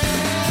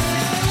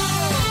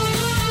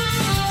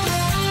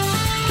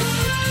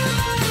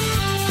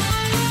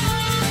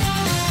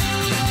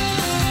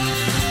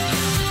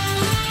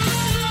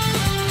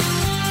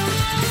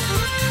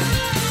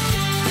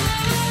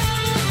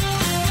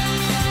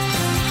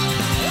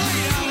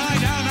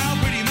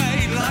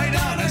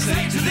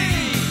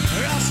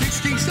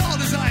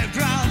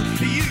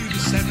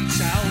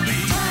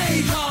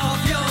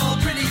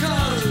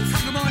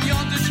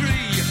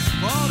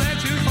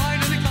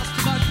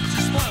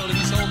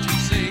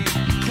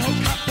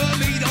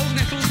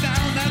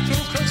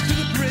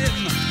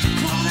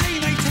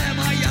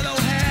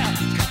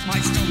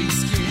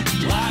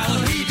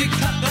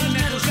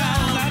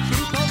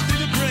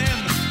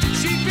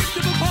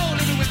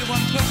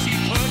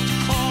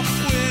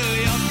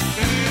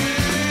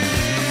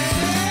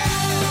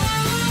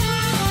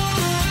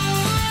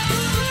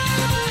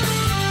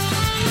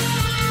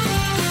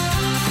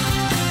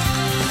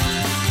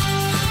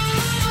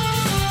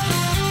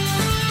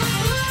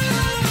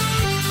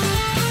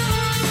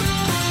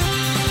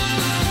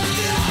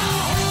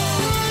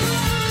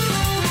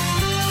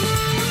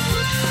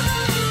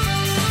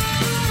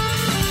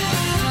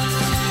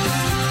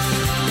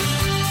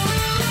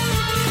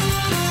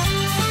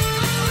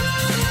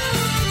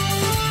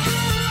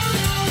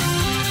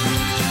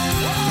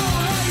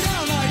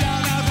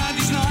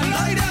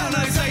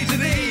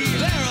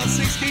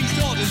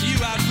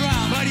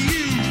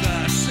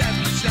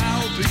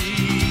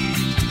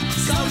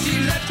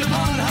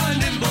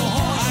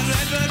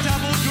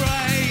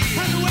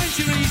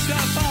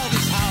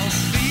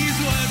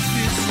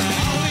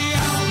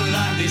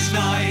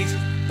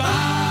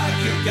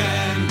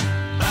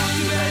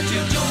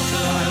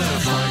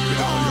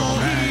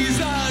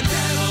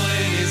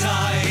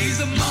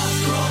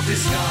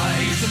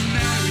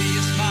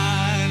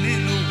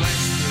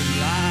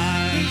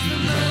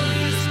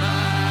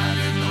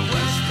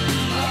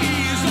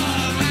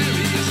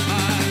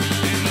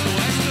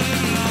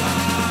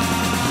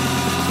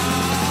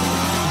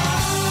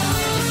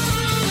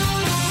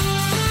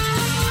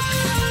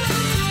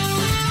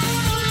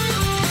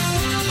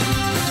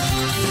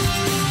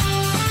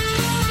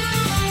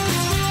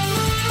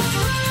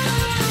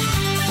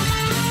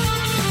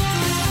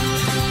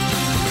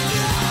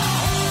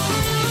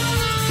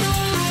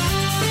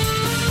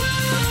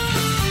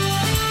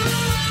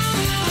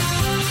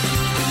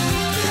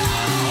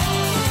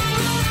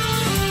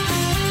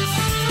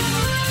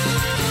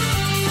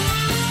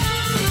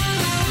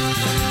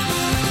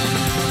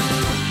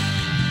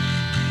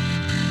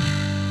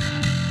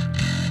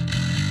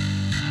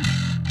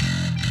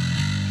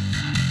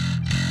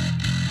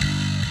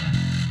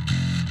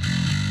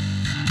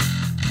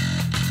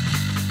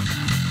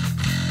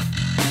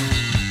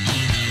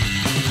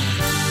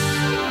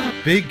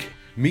 Big,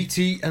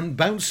 meaty and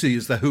bouncy,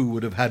 as the Who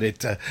would have had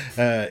it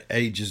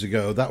ages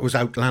ago. That was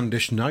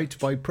Outlandish Night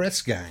by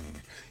Press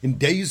Gang In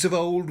days of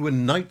old,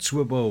 when nights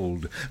were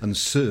bold and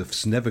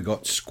serfs never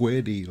got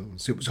square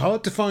deals, it was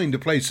hard to find a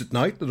place at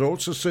night that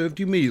also served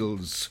you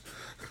meals.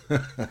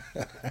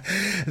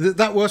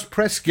 That was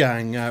Press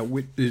Gang,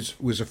 which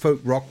was a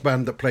folk rock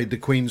band that played the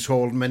Queen's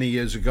Hall many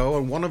years ago,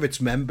 and one of its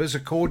members,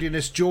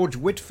 accordionist George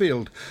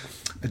Whitfield,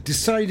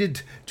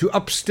 decided to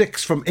up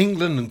sticks from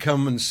England and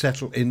come and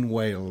settle in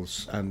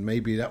Wales, and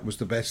maybe that was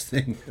the best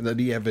thing that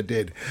he ever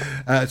did.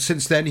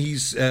 Since then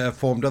he's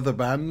formed other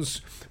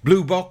bands,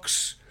 Blue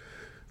Box,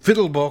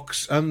 Fiddle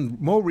Box, and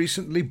more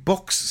recently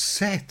Box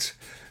Set.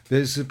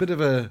 There's a bit of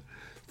a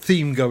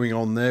theme going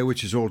on there,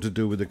 which is all to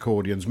do with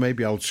accordions.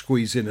 Maybe I'll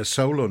squeeze in a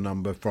solo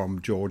number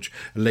from George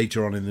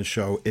later on in the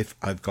show if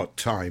I've got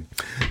time.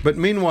 But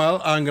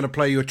meanwhile, I'm going to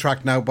play you a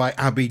track now by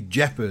Abby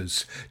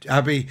Jeppers.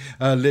 Abby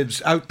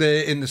lives out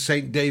there in the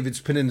St.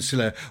 David's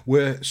Peninsula,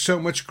 where so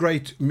much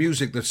great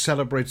music that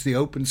celebrates the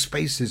open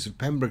spaces of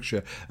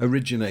Pembrokeshire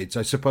originates.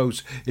 I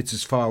suppose it's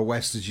as far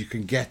west as you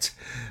can get,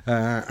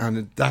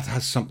 and that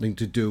has something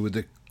to do with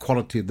the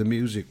quality of the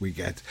music we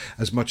get,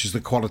 as much as the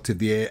quality of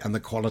the air and the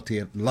quality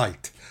of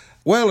light.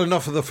 Well,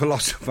 enough of the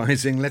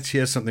philosophizing. Let's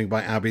hear something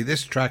by Abby.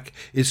 This track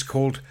is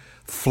called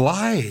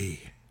Fly.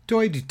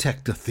 Do I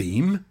detect a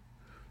theme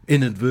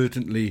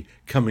inadvertently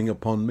coming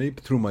upon me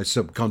through my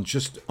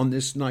subconscious on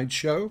this night's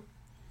show?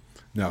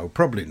 No,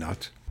 probably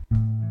not.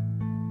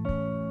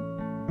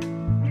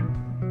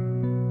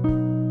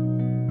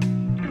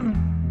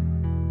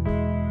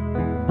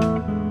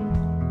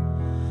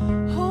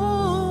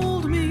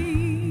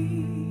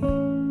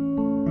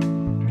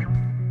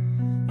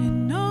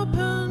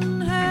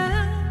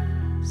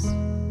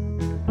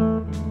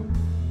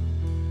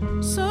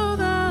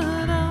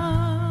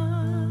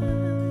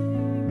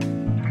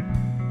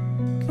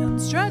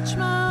 Stretch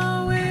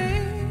my wings.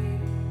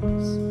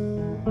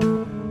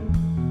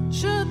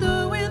 Should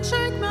the wind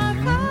shake my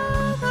feathers,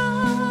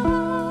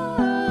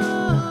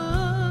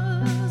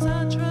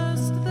 I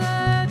trust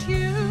that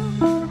you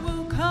will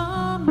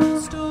calm the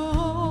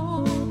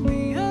storm.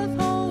 The earth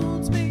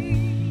holds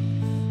me,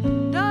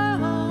 and I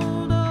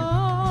hold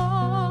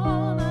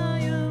on. I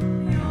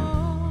am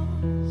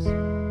yours.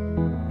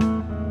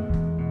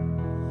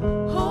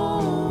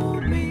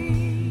 Hold me.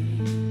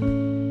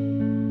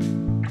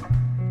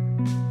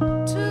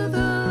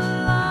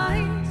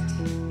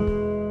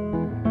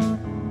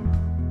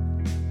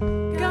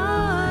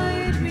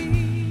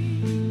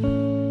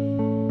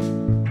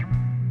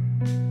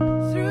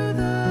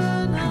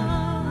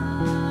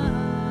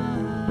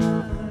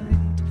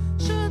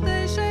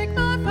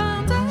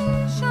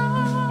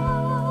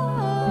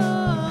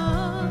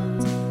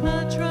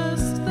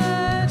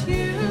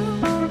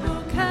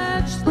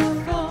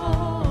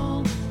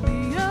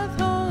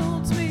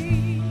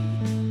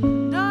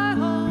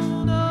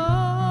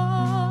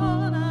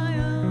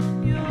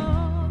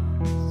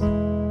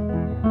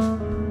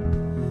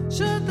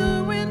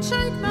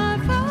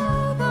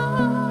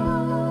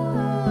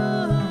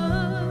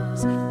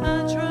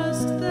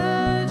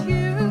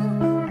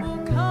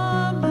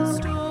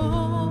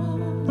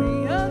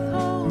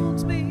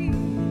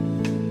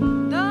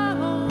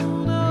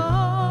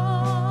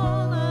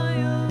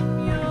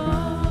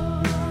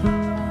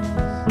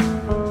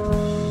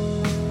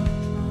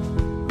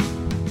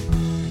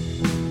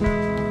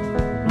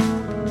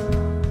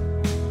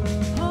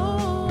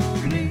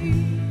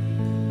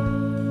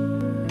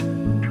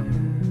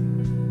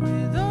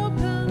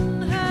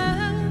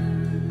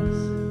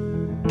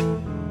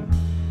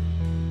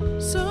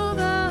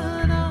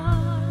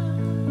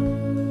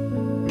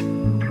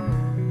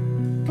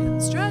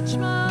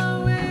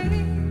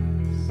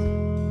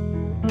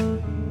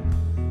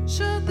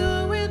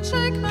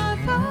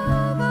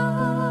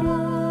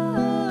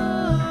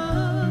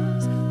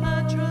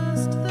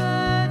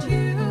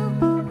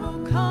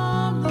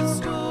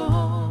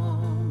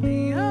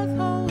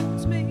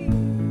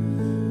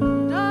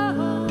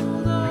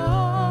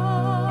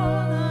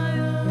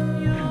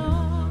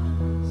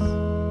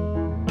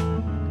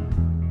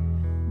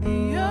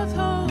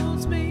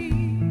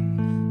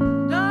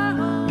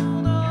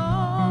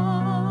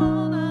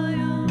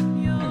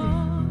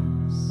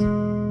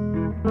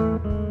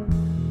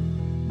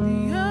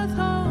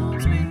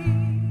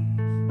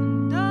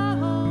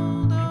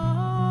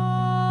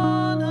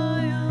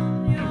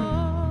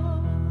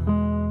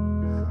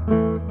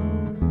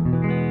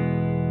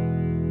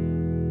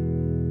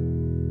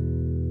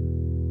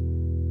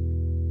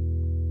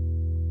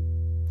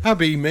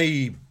 Abby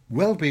may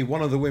well be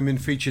one of the women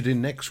featured in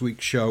next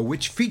week's show,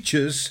 which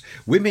features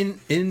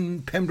Women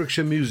in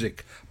Pembrokeshire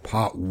Music,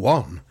 Part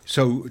 1.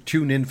 So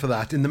tune in for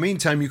that. In the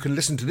meantime, you can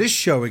listen to this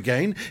show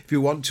again, if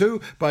you want to,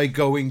 by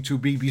going to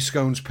BB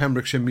Skone's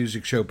Pembrokeshire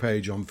Music Show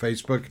page on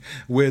Facebook,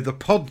 where the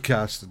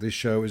podcast of this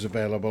show is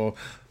available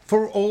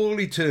for all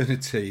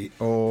eternity,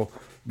 or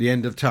the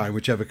end of time,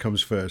 whichever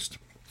comes first.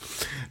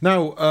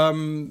 Now,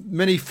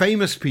 many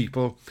famous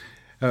people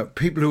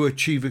People who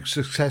achieve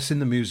success in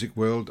the music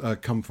world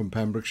come from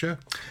Pembrokeshire,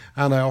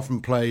 and I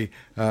often play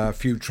a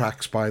few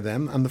tracks by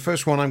them. And the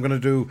first one I'm going to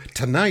do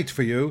tonight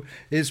for you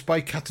is by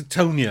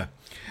Catatonia.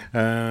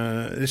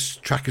 This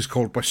track is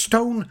called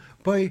Stone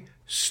by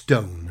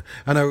Stone.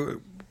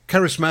 And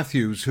Cerys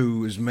Matthews,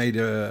 who has made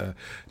a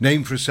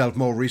name for herself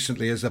more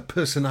recently as a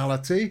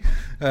personality,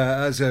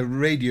 as a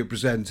radio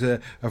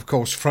presenter, of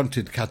course,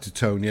 fronted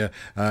Catatonia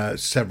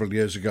several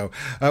years ago.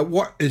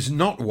 What is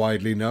not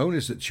widely known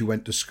is that she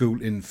went to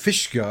school in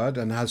Fishguard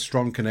and has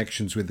strong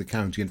connections with the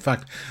county. In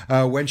fact,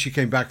 when she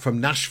came back from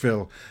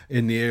Nashville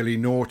in the early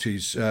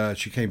noughties,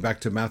 she came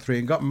back to Mathry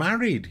and got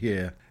married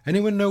here.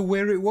 Anyone know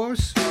where it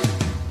was?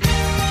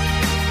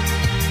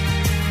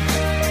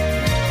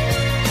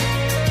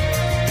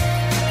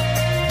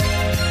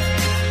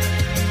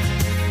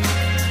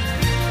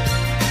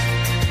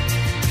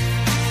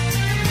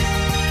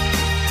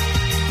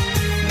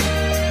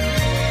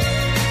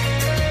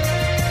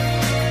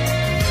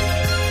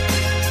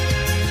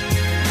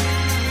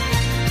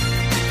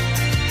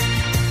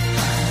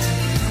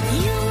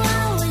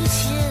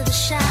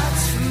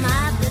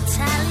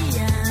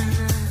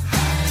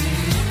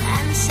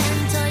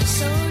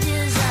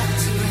 Soldiers up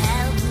to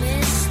help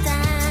me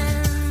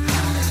stand.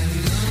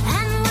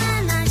 And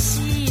when I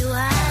see you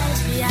hide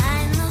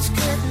behind those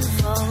curtain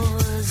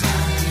folds,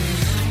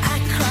 I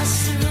cross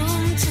the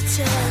room to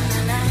turn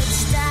the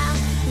lights down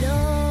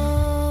low.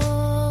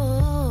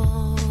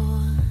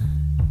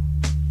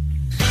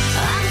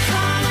 I'm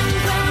coming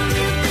from,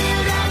 we'll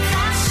build our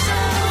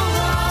castle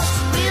walls,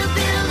 we'll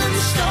build them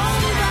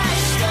stone by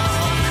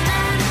stone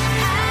and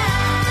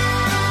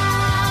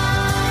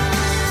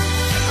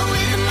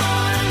with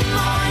more and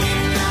more, you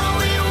know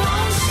it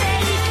won't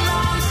take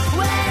long.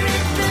 Where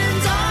it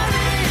burns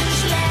orange,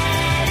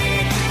 let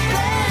it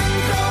burn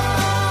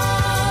gold.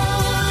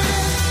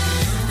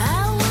 I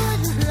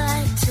wouldn't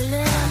like to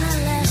learn a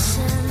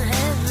lesson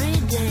every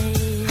day.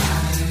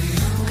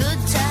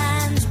 Good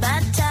times,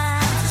 bad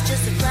times, it's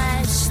just a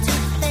price to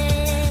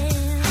pay.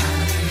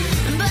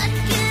 But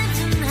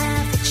given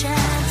half a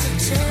chance of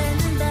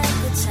turning back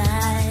the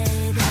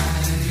tide,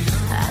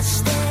 I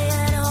stay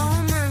at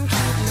home and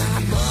keep my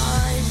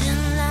boys in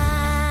line.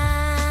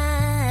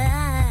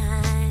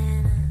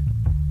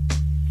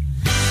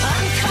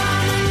 I'm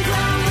coming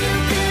ground,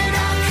 we'll build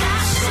our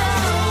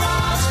castle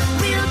walls,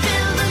 we'll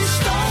build them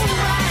stone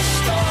by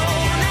stone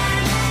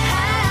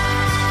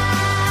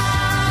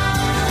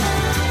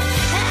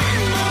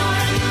and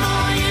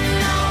more, you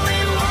know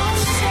it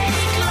won't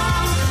take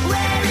long.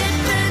 Where it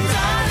burns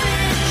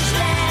orange,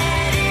 let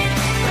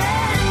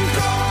it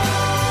burn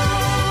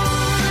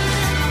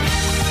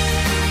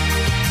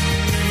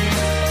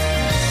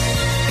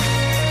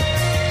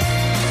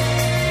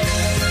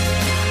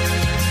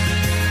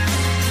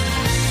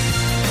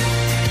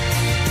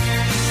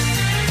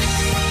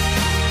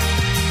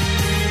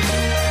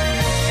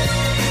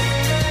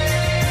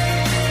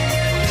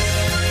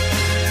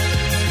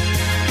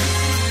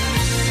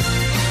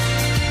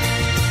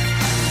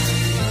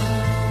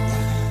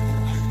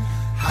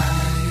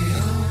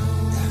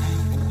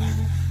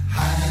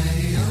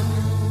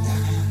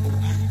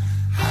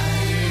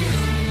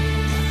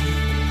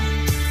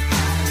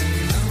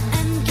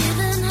and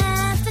given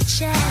half the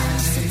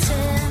chance to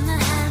turn the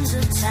hands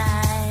of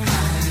time.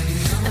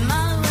 I'm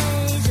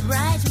always a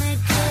bridesmaid,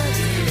 could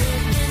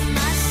live in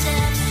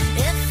myself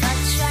if I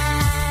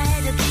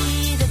try to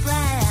be the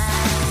bride.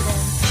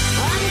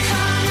 I'm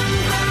coming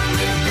ground,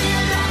 we'll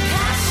build our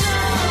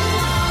castle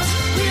walls,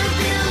 we'll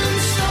build them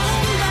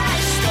stone by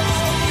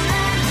stone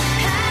and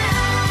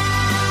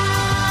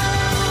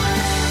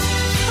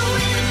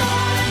with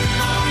more and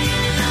more, you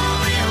know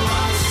it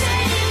won't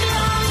take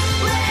long.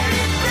 Where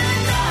it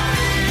burns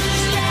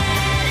orange, let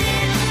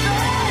it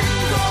burn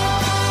gold.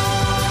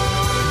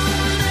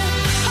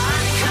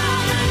 I'm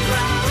coming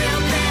ground,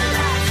 we'll build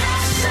our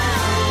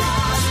castle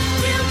walls,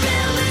 we'll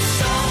build it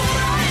stone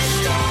by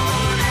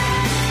stone and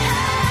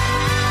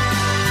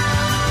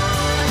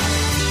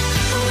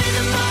with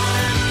more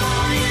and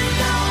more, you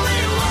know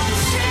it won't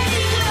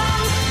take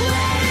long.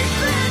 Where it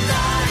burns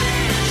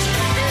orange,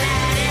 let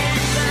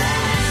it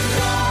burn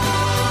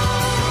gold.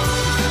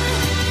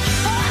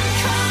 I'm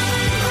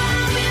coming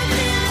ground, we'll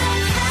build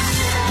our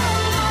castle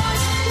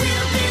walls,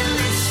 we'll build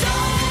it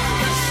stone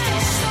by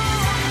stone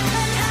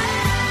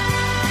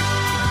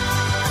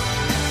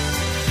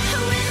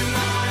with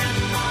more and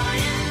more,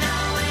 you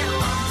know it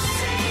won't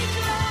take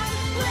long.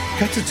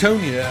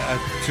 Catatonia,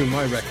 to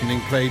my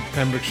reckoning, played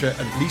Pembrokeshire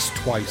at least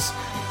twice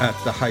at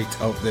the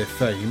height of their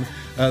fame.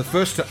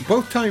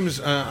 Both times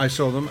I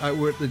saw them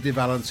were at the De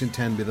Valence in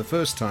Tenby. The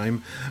first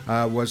time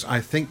was, I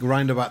think,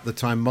 round about the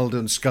time Mulder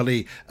and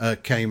Scully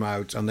came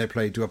out, and they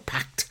played to a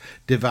packed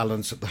De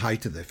Valence at the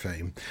height of their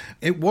fame.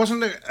 It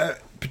wasn't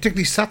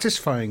particularly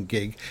satisfying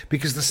gig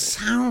because the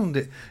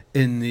sound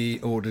in the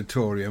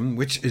auditorium,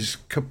 which is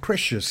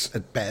capricious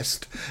at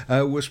best,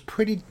 was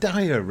pretty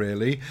dire,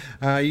 really.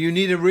 You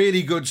need a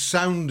really good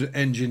sound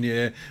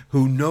engineer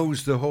who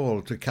knows the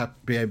hall to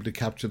be able to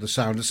capture the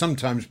sound. And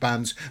sometimes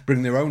bands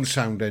bring their own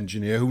sound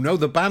engineer who know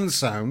the band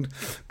sound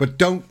but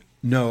don't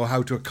know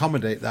how to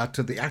accommodate that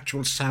to the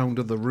actual sound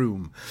of the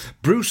room.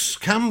 Bruce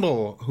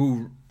Campbell,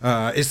 who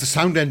is the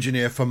sound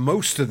engineer for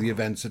most of the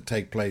events that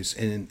take place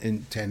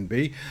in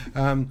Tenby,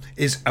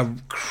 is a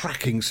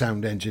cracking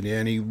sound engineer,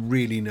 and he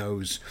really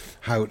knows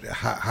how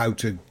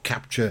to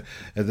capture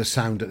the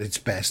sound at its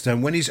best.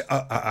 And when he's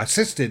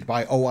assisted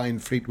by Owain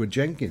Fleetwood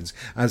Jenkins,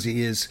 as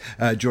he is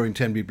during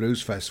Tenby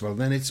Blues Festival,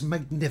 then it's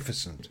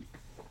magnificent.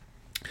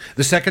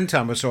 The second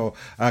time I saw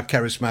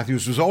Cerys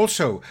Matthews was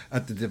also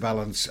at the De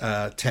Valence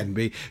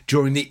Tenby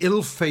during the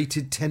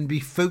ill-fated Tenby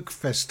Folk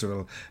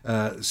Festival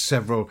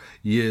several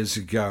years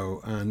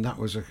ago, and that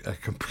was a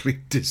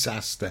complete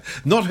disaster.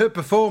 Not her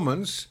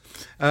performance,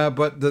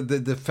 but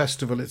the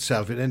festival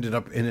itself. It ended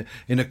up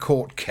in a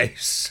court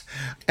case.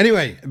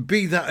 Anyway,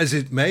 be that as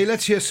it may,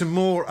 let's hear some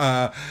more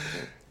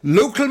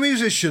local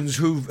musicians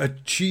who've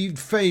achieved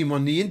fame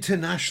on the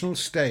international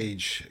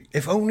stage.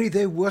 If only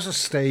there was a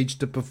stage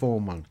to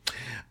perform on.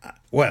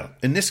 Well,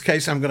 in this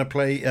case, I'm going to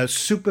play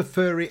Super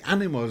Furry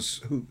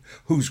Animals,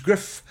 whose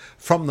Griff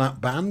from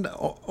that band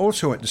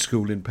also went to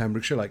school in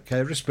Pembrokeshire, like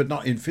Cerys, but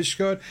not in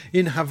Fishguard,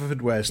 in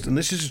Haverfordwest. And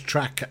this is a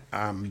track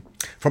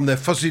from their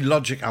Fuzzy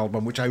Logic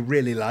album, which I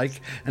really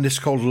like, and it's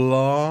called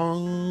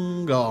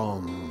Long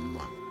Gone.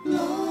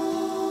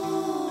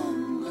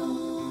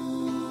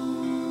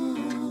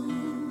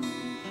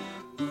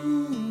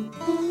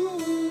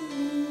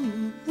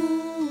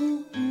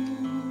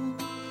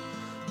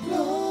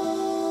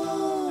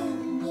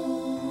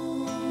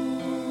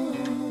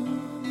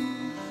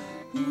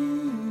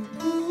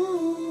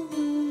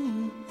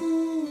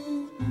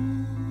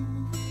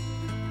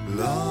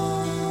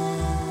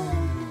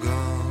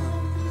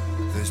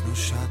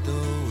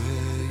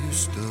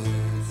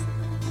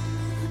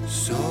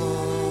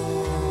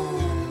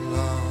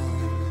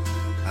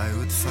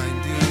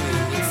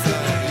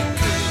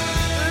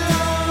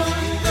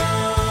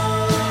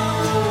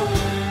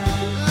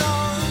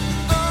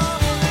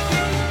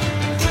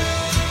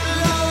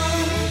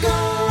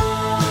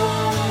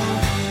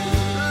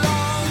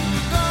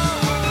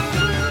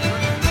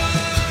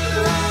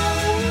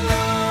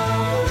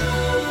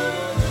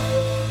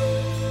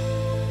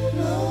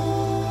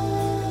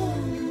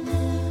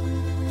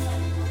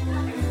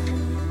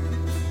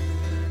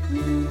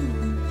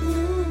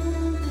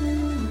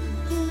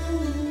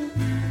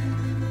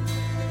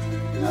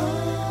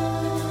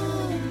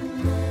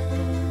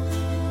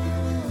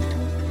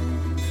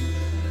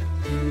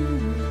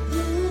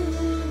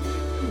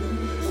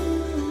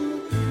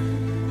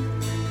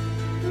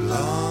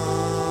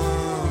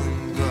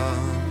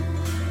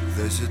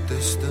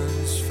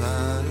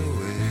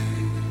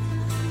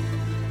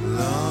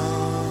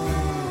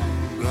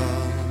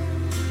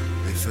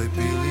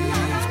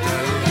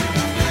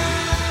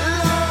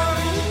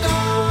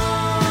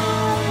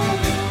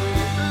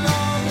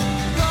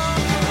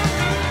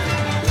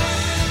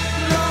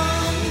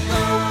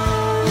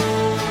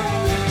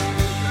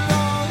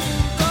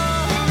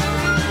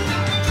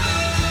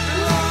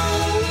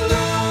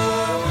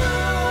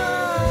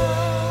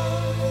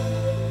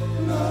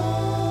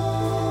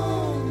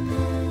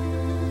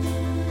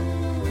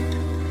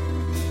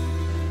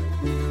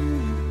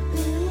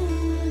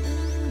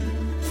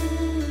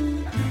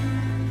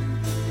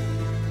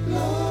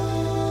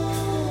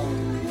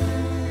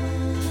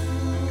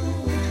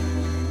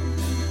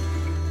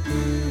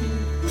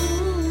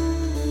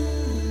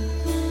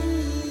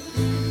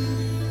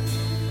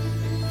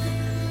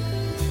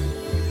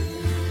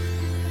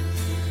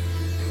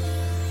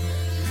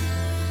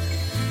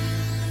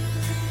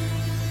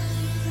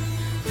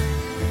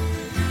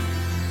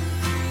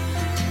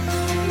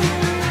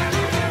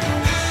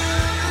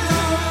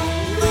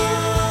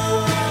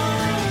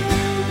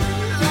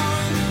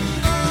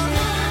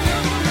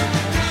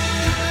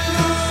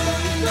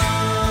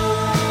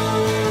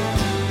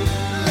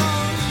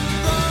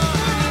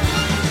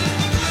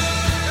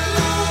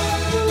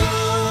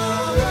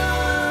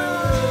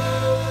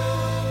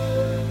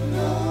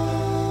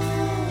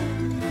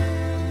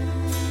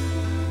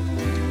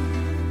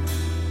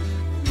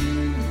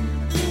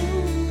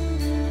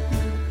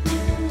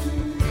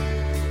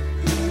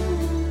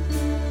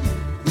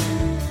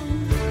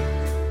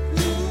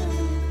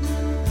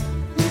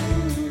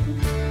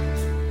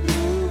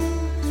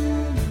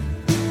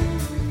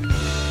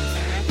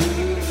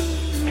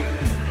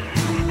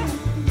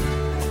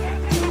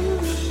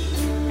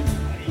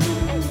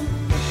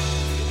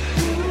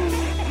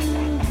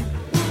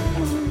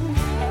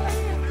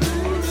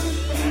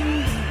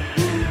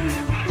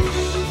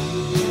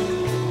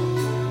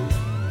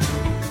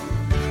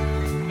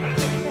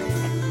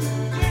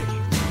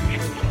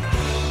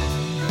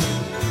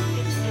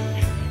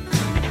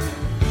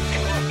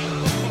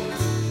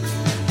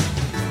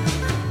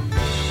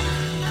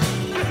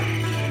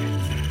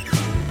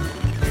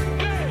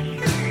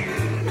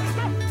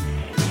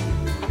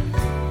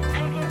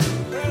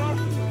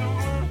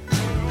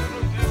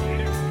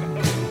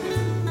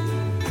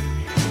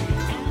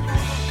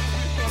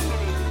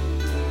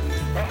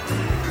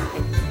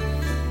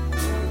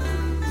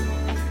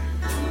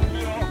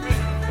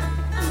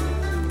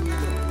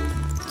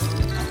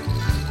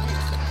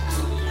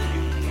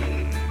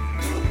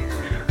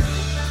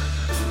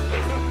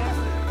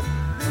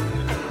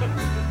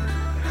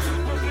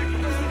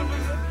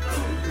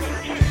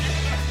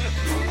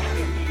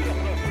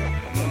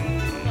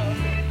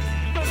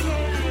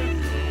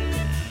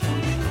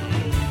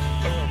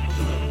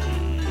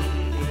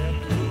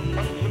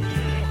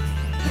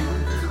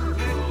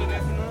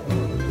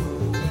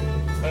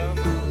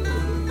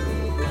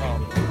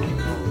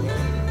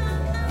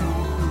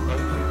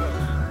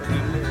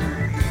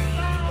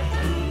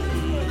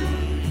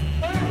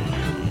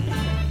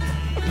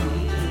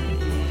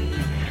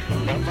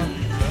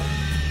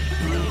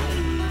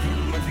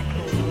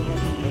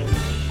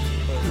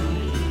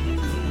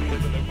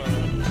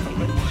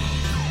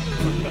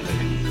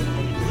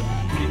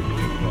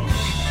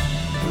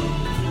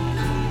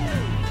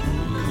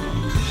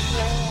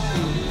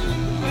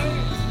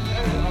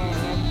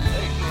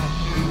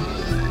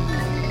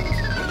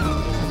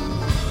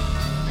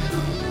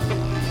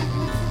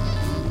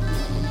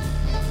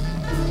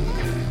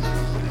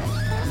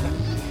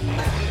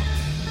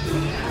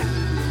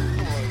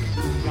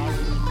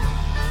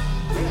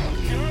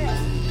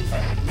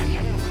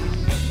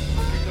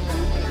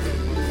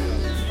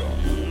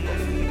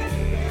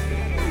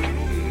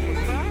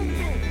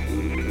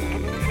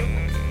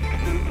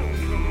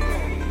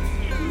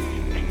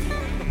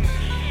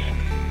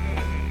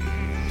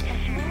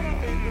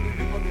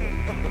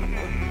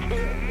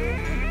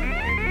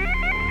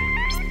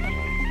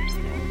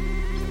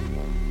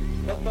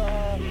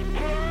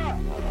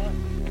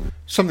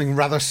 Something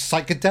rather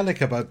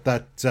psychedelic about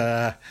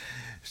that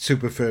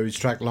Super Furries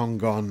track, Long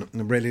Gone. I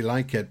really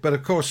like it. But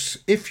of course,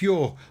 if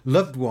your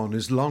loved one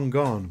is long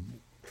gone,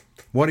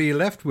 what are you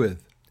left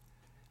with?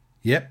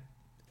 Yep,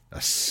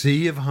 a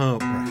sea of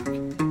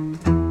heartbreak.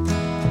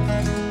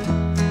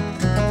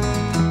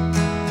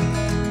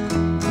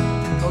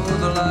 Oh,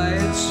 the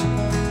lights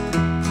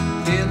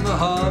in the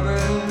harbour,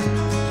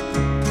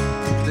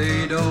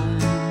 they don't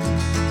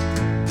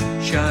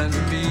shine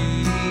for me.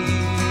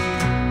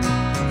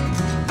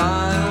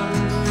 I'm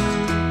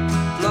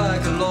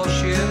like a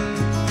lost ship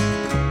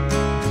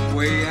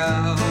way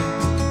out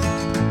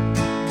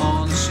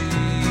on the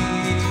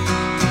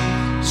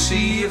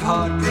sea of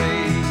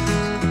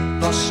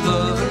heartbreak, lost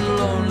love and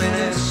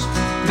loneliness,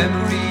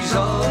 memories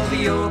of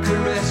your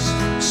caress,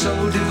 so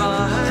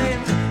divine.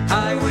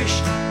 I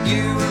wish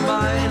you were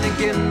mine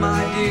again,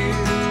 my dear.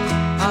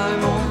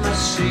 I'm